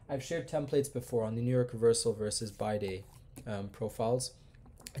it. I've shared templates before on the New York reversal versus buy day profiles.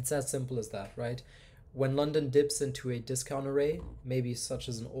 It's as simple as that, right? When London dips into a discount array, maybe such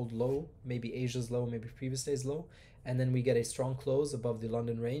as an old low, maybe Asia's low, maybe previous day's low, and then we get a strong close above the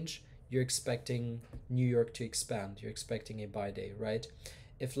London range, you're expecting New York to expand. You're expecting a buy day, right?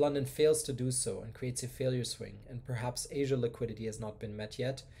 If London fails to do so and creates a failure swing, and perhaps Asia liquidity has not been met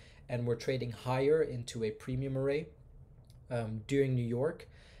yet, and we're trading higher into a premium array during New York,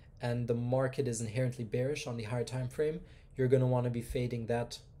 and the market is inherently bearish on the higher time frame, you're going to want to be fading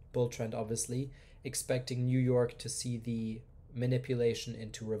that bull trend, obviously, expecting New York to see the manipulation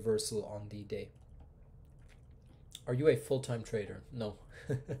into reversal on the day. Are you a full-time trader? No,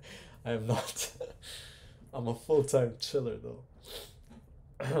 I am not. I'm a full-time chiller though.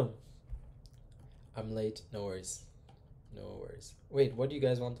 I'm late. No worries. No worries. Wait, what do you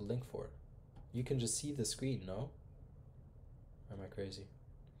guys want the link for? You can just see the screen, no? Or am I crazy?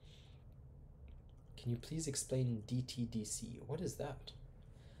 Can you please explain DTDC? What is that?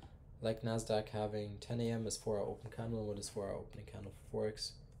 Like NASDAQ having 10 a.m. as 4-hour open candle. What is 4-hour opening candle for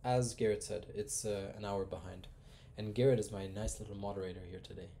Forex? As Garrett said, it's an hour behind. And Garrett is my nice little moderator here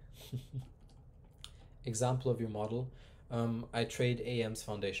today. Example of your model. I trade AM's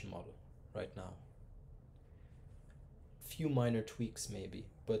foundation model right now. Few minor tweaks maybe,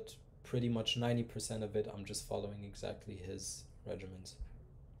 but pretty much 90% of it I'm just following exactly his regimens.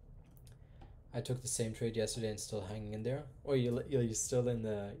 I took the same trade yesterday and still hanging in there. Oh, you're still in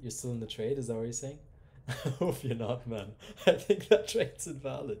the trade? Is that what you're saying? I hope you're not, man. I think that trade's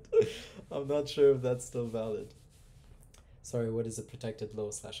invalid. I'm not sure if that's still valid. Sorry, what is a protected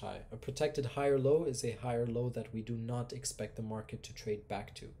low / high? A protected higher low is a higher low that we do not expect the market to trade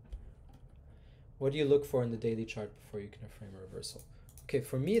back to. What do you look for in the daily chart before you can frame a reversal? Okay,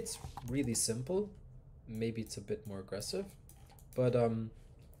 for me it's really simple. Maybe it's a bit more aggressive, but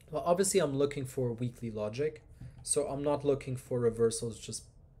well, obviously I'm looking for weekly logic, so I'm not looking for reversals just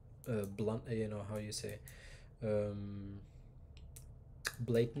blunt, you know how you say,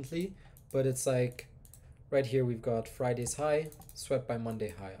 blatantly, but it's like right here we've got Friday's high swept by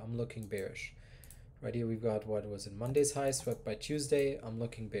Monday high. I'm looking bearish. Right here we've got, what was it, Monday's high swept by Tuesday. I'm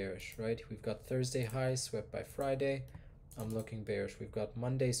looking bearish, right? We've got Thursday high swept by Friday. I'm looking bearish. We've got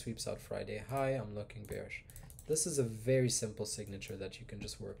Monday sweeps out Friday high. I'm looking bearish. This is a very simple signature that you can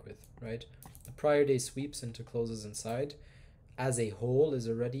just work with, right? The prior day sweeps into closes inside as a whole is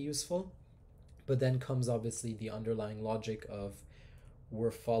already useful, but then comes obviously the underlying logic of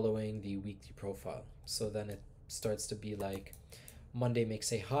we're following the weekly profile. So then it starts to be like Monday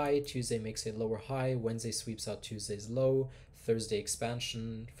makes a high, Tuesday makes a lower high, Wednesday sweeps out Tuesday's low, Thursday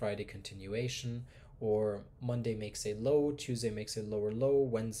expansion, Friday continuation, or Monday makes a low, Tuesday makes a lower low,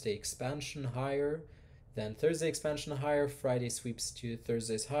 Wednesday expansion higher, then Thursday expansion higher, Friday sweeps to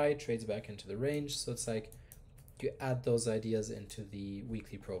Thursday's high, trades back into the range. So it's like you add those ideas into the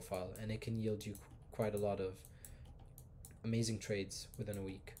weekly profile and it can yield you quite a lot of amazing trades within a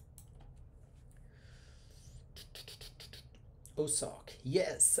week. OSOC,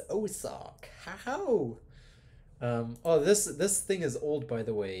 yes, OSOC, how? Oh, this thing is old, by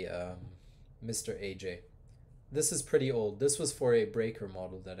the way, Mr. AJ. This is pretty old. This was for a breaker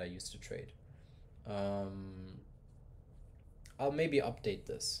model that I used to trade. I'll maybe update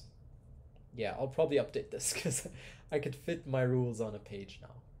this. Yeah, I'll probably update this because I could fit my rules on a page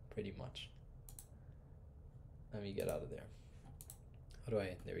now, pretty much. Let me get out of there. How do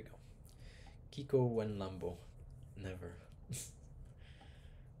I? There we go. Kiko when Lambo. Never.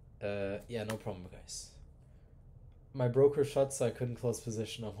 Yeah, no problem, guys. My broker shut, so I couldn't close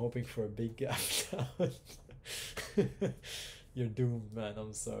position. I'm hoping for a big gap down. You're doomed, man.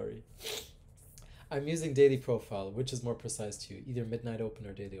 I'm sorry. I'm using daily profile, which is more precise to you, either midnight open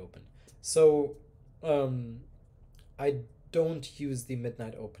or daily open. So, I don't use the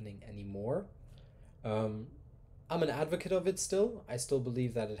midnight opening anymore. I'm an advocate of it still. I still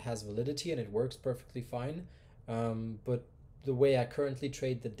believe that it has validity and it works perfectly fine. But the way I currently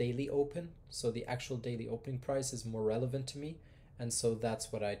trade the daily open, so the actual daily opening price is more relevant to me, and so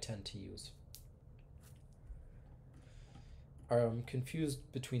that's what I tend to use. I'm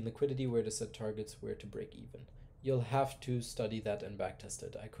confused between liquidity, where to set targets, where to break even. You'll have to study that and backtest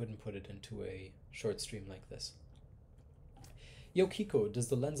it. I couldn't put it into a short stream like this. Yo, Kiko, does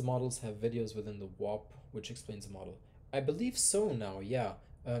the lens models have videos within the WAP which explains the model? I believe so now, yeah.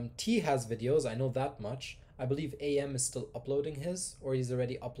 T has videos, I know that much. I believe AM is still uploading his, or he's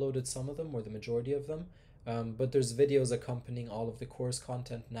already uploaded some of them, or the majority of them. But there's videos accompanying all of the course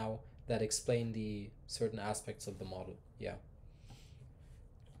content now that explain the certain aspects of the model. Yeah.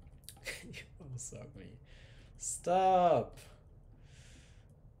 You suck me. Stop.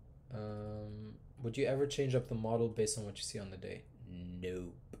 Would you ever change up the model based on what you see on the day?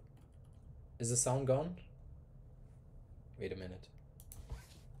 Nope. Is the sound gone? Wait a minute.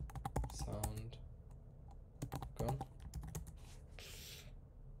 Sound gone.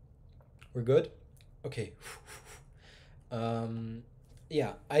 We're good? Okay.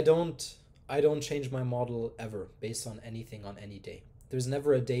 Yeah, I don't change my model ever based on anything on any day. There's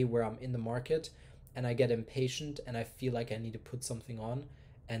never a day where I'm in the market and I get impatient and I feel like I need to put something on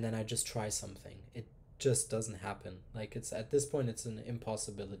and then I just try something. It just doesn't happen. Like, it's at this point it's an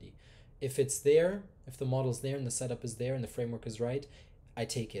impossibility. If it's there, if the model's there and the setup is there and the framework is right, I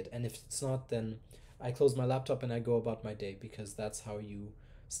take it. And if it's not, then I close my laptop and I go about my day, because that's how you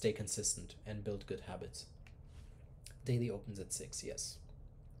stay consistent and build good habits. Daily opens at 6, yes.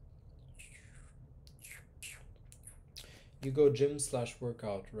 You go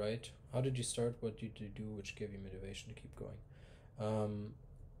gym/workout, right? How did you start? What did you do which gave you motivation to keep going?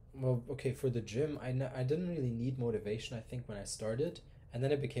 Well, okay, for the gym, I didn't really need motivation, I think, when I started, and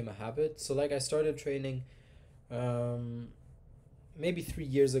then it became a habit. So, like, I started training maybe 3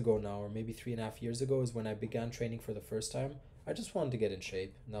 years ago now, or maybe 3.5 years ago is when I began training for the first time. I just wanted to get in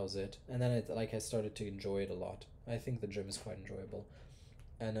shape, and that was it. And then I started to enjoy it a lot. I think the gym is quite enjoyable.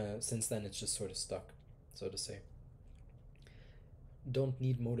 And since then, it's just sort of stuck, so to say. Don't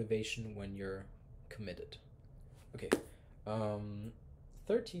need motivation when you're committed. Okay,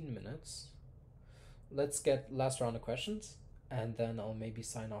 13 minutes. Let's get last round of questions, and then I'll maybe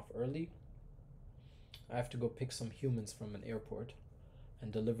sign off early. I have to go pick some humans from an airport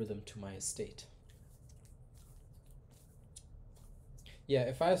and deliver them to my estate. Yeah,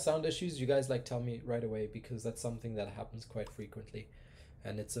 if I have sound issues, you guys tell me right away, because that's something that happens quite frequently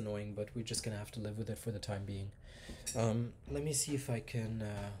and it's annoying, but we're just gonna have to live with it for the time being. Let me see if I can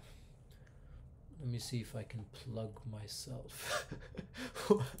plug myself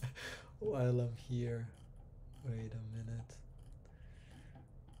while I'm here. Wait a minute.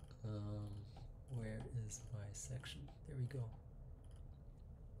 Where is my section? There we go.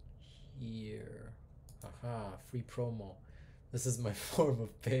 Here. Aha, free promo. This is my form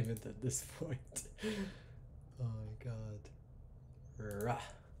of payment at this point. Oh my god. Rah.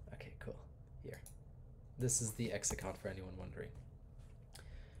 Okay, cool. Here. This is the X account for anyone wondering.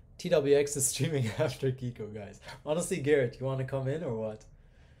 TWX is streaming after Kiko, guys. Honestly, Garrett, you want to come in or what?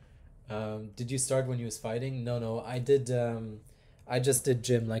 Did you start when you was fighting? No, I did. I just did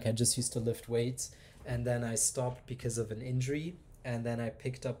gym. I just used to lift weights, and then I stopped because of an injury, and then I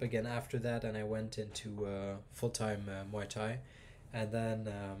picked up again after that, and I went into full-time Muay Thai, and then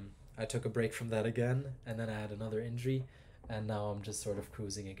I took a break from that again, and then I had another injury, and now I'm just sort of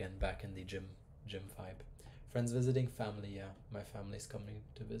cruising again back in the gym vibe. Friends visiting, family, yeah. My family's coming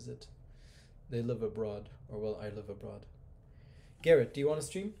to visit. They live abroad, or well, I live abroad. Garrett, do you want to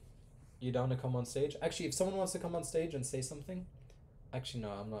stream? You down to come on stage? Actually, if someone wants to come on stage and say something, actually no,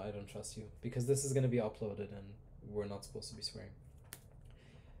 I'm not. I don't trust you, because this is going to be uploaded and we're not supposed to be swearing.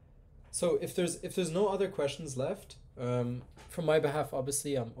 So if there's no other questions left, from my behalf,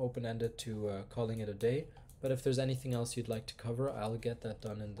 obviously I'm open-ended to calling it a day. But if there's anything else you'd like to cover, I'll get that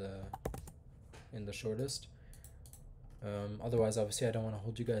done in the shortest. Otherwise, obviously, I don't want to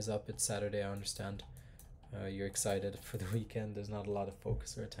hold you guys up. It's Saturday. I understand. You're excited for the weekend. There's not a lot of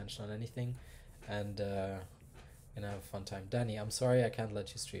focus or attention on anything, and gonna have a fun time. Danny, I'm sorry I can't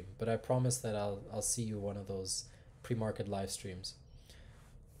let you stream, but I promise that I'll see you one of those pre-market live streams.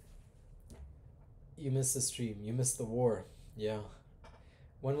 You missed the stream. You missed the war. Yeah.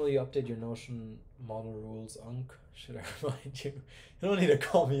 When will you update your Notion model rules, Unk? Should I remind you? You don't need to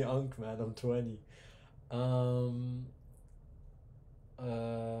call me Unk, man. I'm 20.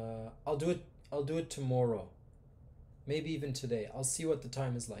 I'll do it tomorrow. Maybe even today. I'll see what the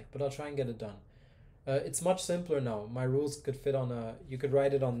time is like, but I'll try and get it done. It's much simpler now. My rules could fit on you could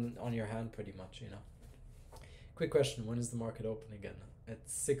write it on your hand pretty much, you know. Quick question, when is the market open again? At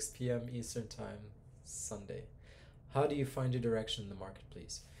 6 p.m. Eastern time, Sunday. How do you find your direction in the market,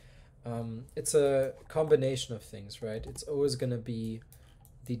 please? It's a combination of things, right? It's always going to be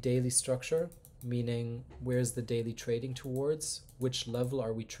the daily structure, meaning where's the daily trading towards, which level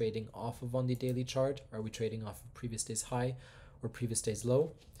are we trading off of on the daily chart, are we trading off of previous day's high or previous day's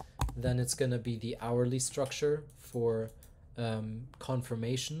low. Then it's going to be the hourly structure for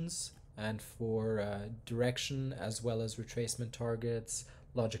confirmations and for direction as well as retracement targets,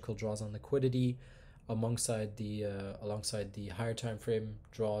 logical draws on liquidity, alongside the higher time frame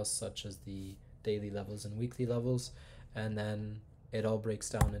draws such as the daily levels and weekly levels. And then it all breaks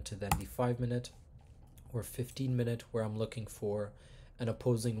down into then the 5-minute or 15-minute, where I'm looking for an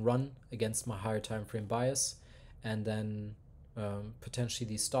opposing run against my higher time frame bias, and then potentially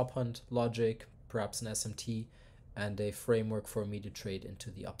the stop hunt logic, perhaps an SMT, and a framework for me to trade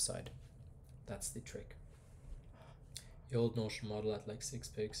into the upside. That's the trick. The old Notion model at like 6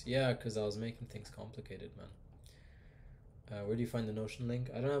 picks. Yeah, because I was making things complicated, man. Where do you find the Notion link?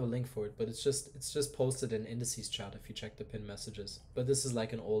 I don't have a link for it, but it's just posted in indices chat if you check the pinned messages. But this is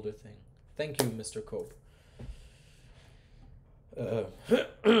like an older thing. Thank you, Mr. Cope.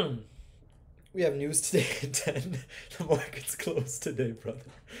 We have news today at 10. The market's closed today, brother.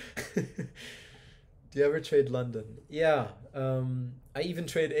 Do you ever trade London? Yeah, I even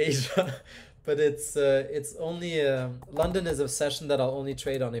trade Asia, but it's only London is a session that I'll only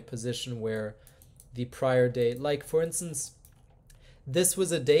trade on a position where the prior day, like for instance, this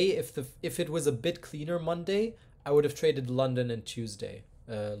was a day, if it was a bit cleaner Monday, I would have traded London and Tuesday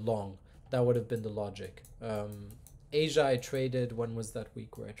long. That would have been the logic. Asia I traded, when was that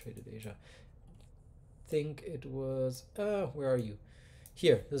week where I traded Asia? I think it was, where are you?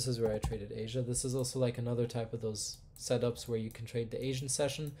 Here, this is where I traded Asia. This is also like another type of those setups where you can trade the Asian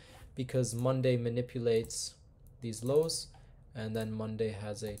session, because Monday manipulates these lows, and then Monday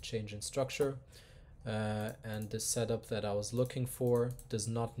has a change in structure. And the setup that I was looking for does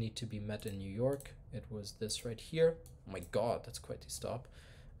not need to be met in New York. It was this right here. Oh my God, that's quite the stop.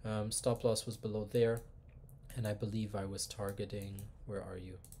 Stop loss was below there, and I believe I was targeting, where are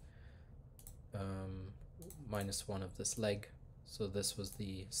you? -1 of this leg. So this was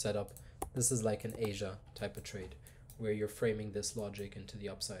the setup. This is like an Asia type of trade where you're framing this logic into the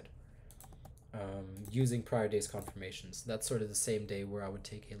upside, using prior day's confirmations. That's sort of the same day where I would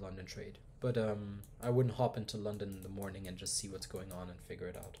take a London trade, but I wouldn't hop into London in the morning and just see what's going on and figure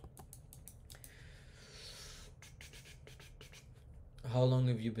it out. How long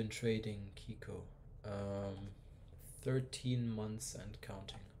have you been trading, Kiko? 13 months and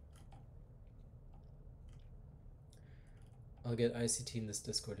counting. I'll get ICT in this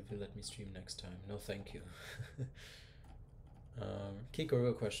Discord if you let me stream next time. No, thank you. Kiko,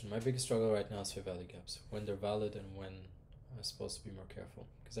 real question. My biggest struggle right now is fair value gaps. When they're valid and when I'm supposed to be more careful.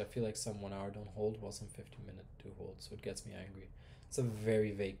 Because I feel like some 1 hour don't hold while some 15-minute do hold. So it gets me angry. It's a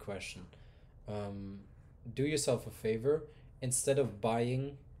very vague question. Do yourself a favor. Instead of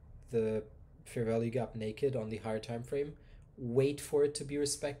buying the fair value gap naked on the higher time frame, wait for it to be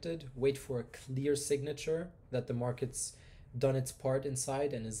respected. Wait for a clear signature that the market's done its part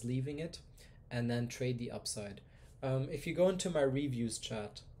inside and is leaving it, and then trade the upside. If you go into my reviews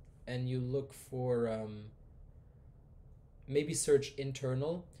chat and you look for maybe search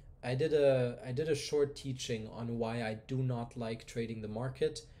internal, I did a short teaching on why I do not like trading the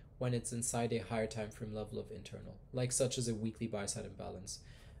market when it's inside a higher time frame level of internal, like such as a weekly buy side imbalance.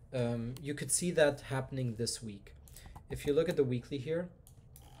 You could see that happening this week. If you look at the weekly here,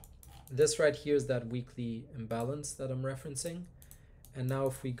 this right here is that weekly imbalance that I'm referencing. And now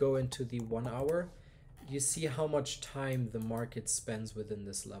if we go into the 1 hour, you see how much time the market spends within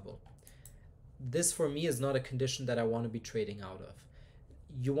this level. This for me is not a condition that I want to be trading out of.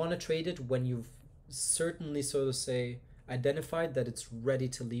 You want to trade it when you've certainly, so to say, identified that it's ready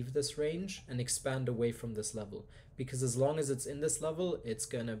to leave this range and expand away from this level. Because as long as it's in this level, it's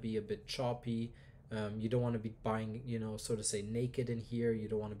going to be a bit choppy. You don't want to be buying, so to say, naked in here. You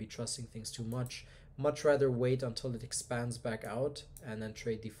don't want to be trusting things too much. Much rather wait until it expands back out and then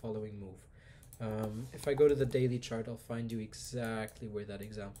trade the following move. If I go to the daily chart, I'll find you exactly where that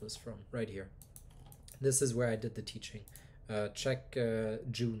example is from, right here. This is where I did the teaching. Check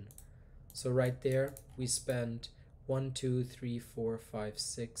June. So right there, we spent 1, 2, 3, 4, 5,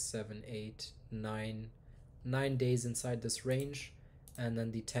 6, 7, 8, 9 days inside this range. And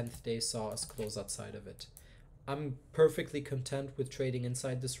then the 10th day saw us close outside of it. I'm perfectly content with trading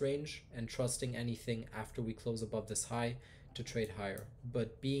inside this range and trusting anything after we close above this high to trade higher.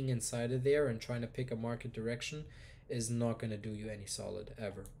 But being inside of there and trying to pick a market direction is not going to do you any solid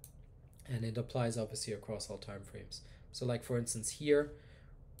ever. And it applies obviously across all time frames. So like for instance here,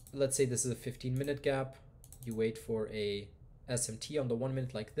 let's say this is a 15-minute gap. You wait for a SMT on the 1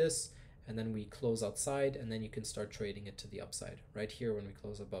 minute like this, and then we close outside, and then you can start trading it to the upside right here when we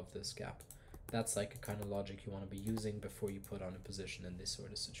close above this gap. That's like a kind of logic you want to be using before you put on a position in these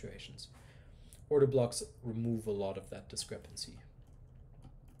sort of situations. Order blocks remove a lot of that discrepancy.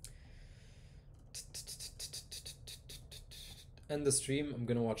 end the stream. I'm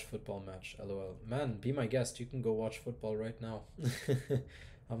gonna watch a football match. LOL. Man, be my guest. You can go watch football right now.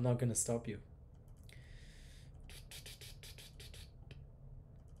 I'm not gonna stop you.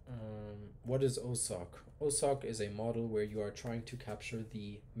 What is OSOC? OSOC is a model where you are trying to capture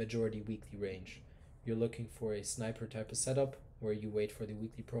the majority weekly range. You're looking for a sniper type of setup where you wait for the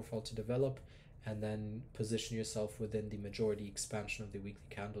weekly profile to develop and then position yourself within the majority expansion of the weekly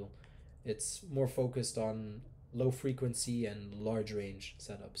candle. It's more focused on low frequency and large range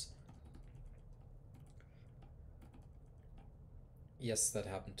setups. Yes, that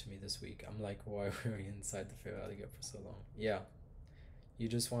happened to me this week. I'm like, why were we inside the fair value gap for so long? Yeah. You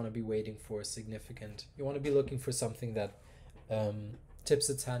just want to be waiting for a significant, you want to be looking for something that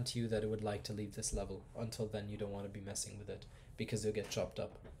tips its hand to you that it would like to leave this level. Until then, you don't want to be messing with it because you'll get chopped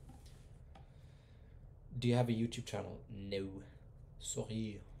up. Do you have a YouTube channel? No.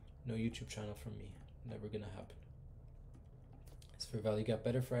 Sorry. No YouTube channel from me. Never gonna happen. Is fair value gap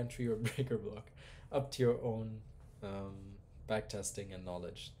better for entry or breaker block? Up to your own backtesting and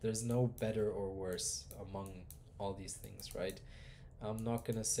knowledge. There's no better or worse among all these things, right? I'm not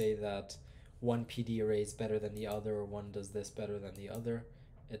gonna say that one PD array is better than the other or one does this better than the other.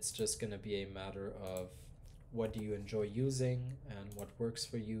 It's just gonna be a matter of what do you enjoy using and what works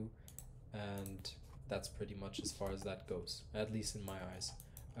for you, and that's pretty much as far as that goes, at least in my eyes.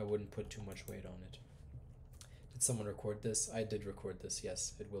 I wouldn't put too much weight on it. Did someone record this? I did record this,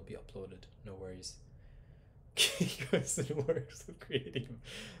 yes. It will be uploaded, no worries. Because it works with creating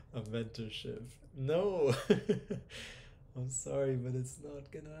a mentorship. No! I'm sorry, but it's not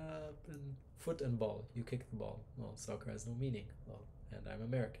gonna happen. Foot and ball. You kick the ball. Well, soccer has no meaning. Well, and I'm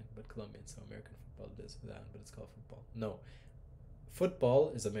American, but Colombian, so American football it is for that, but it's called football. No.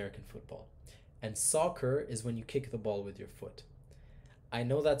 Football is American football. And soccer is when you kick the ball with your foot. I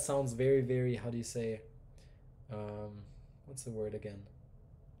know that sounds very, very, how do you say, what's the word again?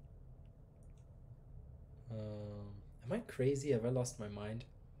 Am I crazy? Have I lost my mind?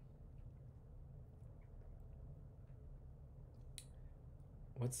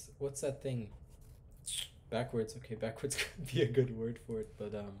 What's that thing? Backwards. Okay, backwards could be a good word for it,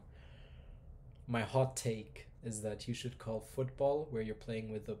 but my hot take is that you should call football, where you're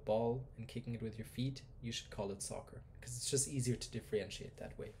playing with the ball and kicking it with your feet, you should call it soccer, because it's just easier to differentiate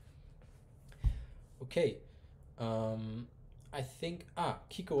that way. Okay, I think,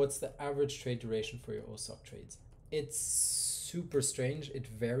 Kiko, what's the average trade duration for your OSOC trades? It's super strange. It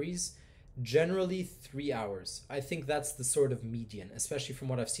varies. Generally 3 hours. I think that's the sort of median, especially from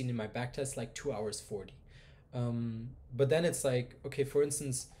what I've seen in my backtest, like 2 hours 40. But then it's like, okay, for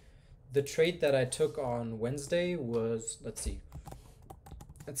instance, the trade that I took on Wednesday was, let's see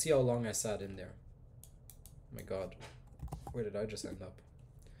how long I sat in there. Oh my god, where did I just end up?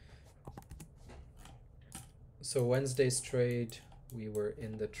 So Wednesday's trade, we were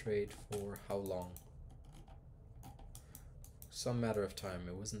in the trade for how long? Some matter of time.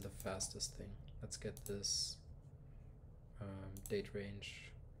 It wasn't the fastest thing. Let's get this date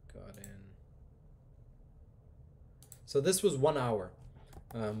range. Got in. So this was 1 hour.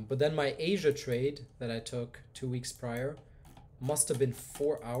 But then my Asia trade that I took 2 weeks prior must have been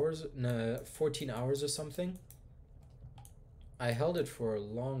 4 hours, no, 14 hours or something. I held it for a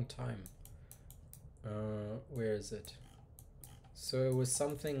long time. Where is it? So it was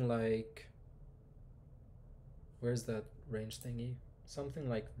something like, where's that range thingy? Something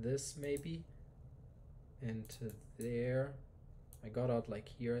like this maybe, into there. I got out like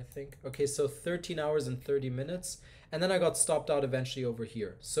here, I think. Okay, so 13 hours and 30 minutes, and then I got stopped out eventually over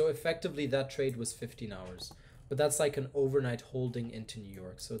here. So effectively that trade was 15 hours, but that's like an overnight holding into New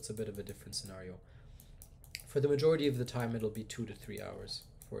York, so it's a bit of a different scenario. For the majority of the time, it'll be 2 to 3 hours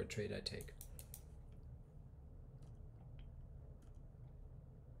for a trade I take.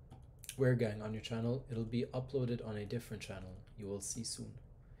 Where, gang, on your channel? It'll be uploaded on a different channel. You will see soon.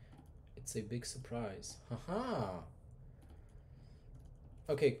 It's a big surprise. Haha.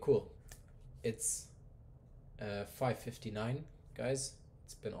 Okay, cool. It's 5:59, guys.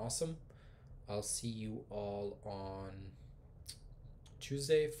 It's been awesome. I'll see you all on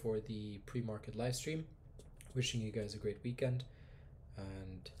Tuesday for the pre-market live stream. Wishing you guys a great weekend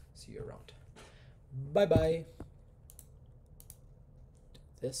and see you around. Bye bye.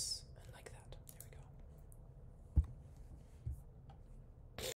 This.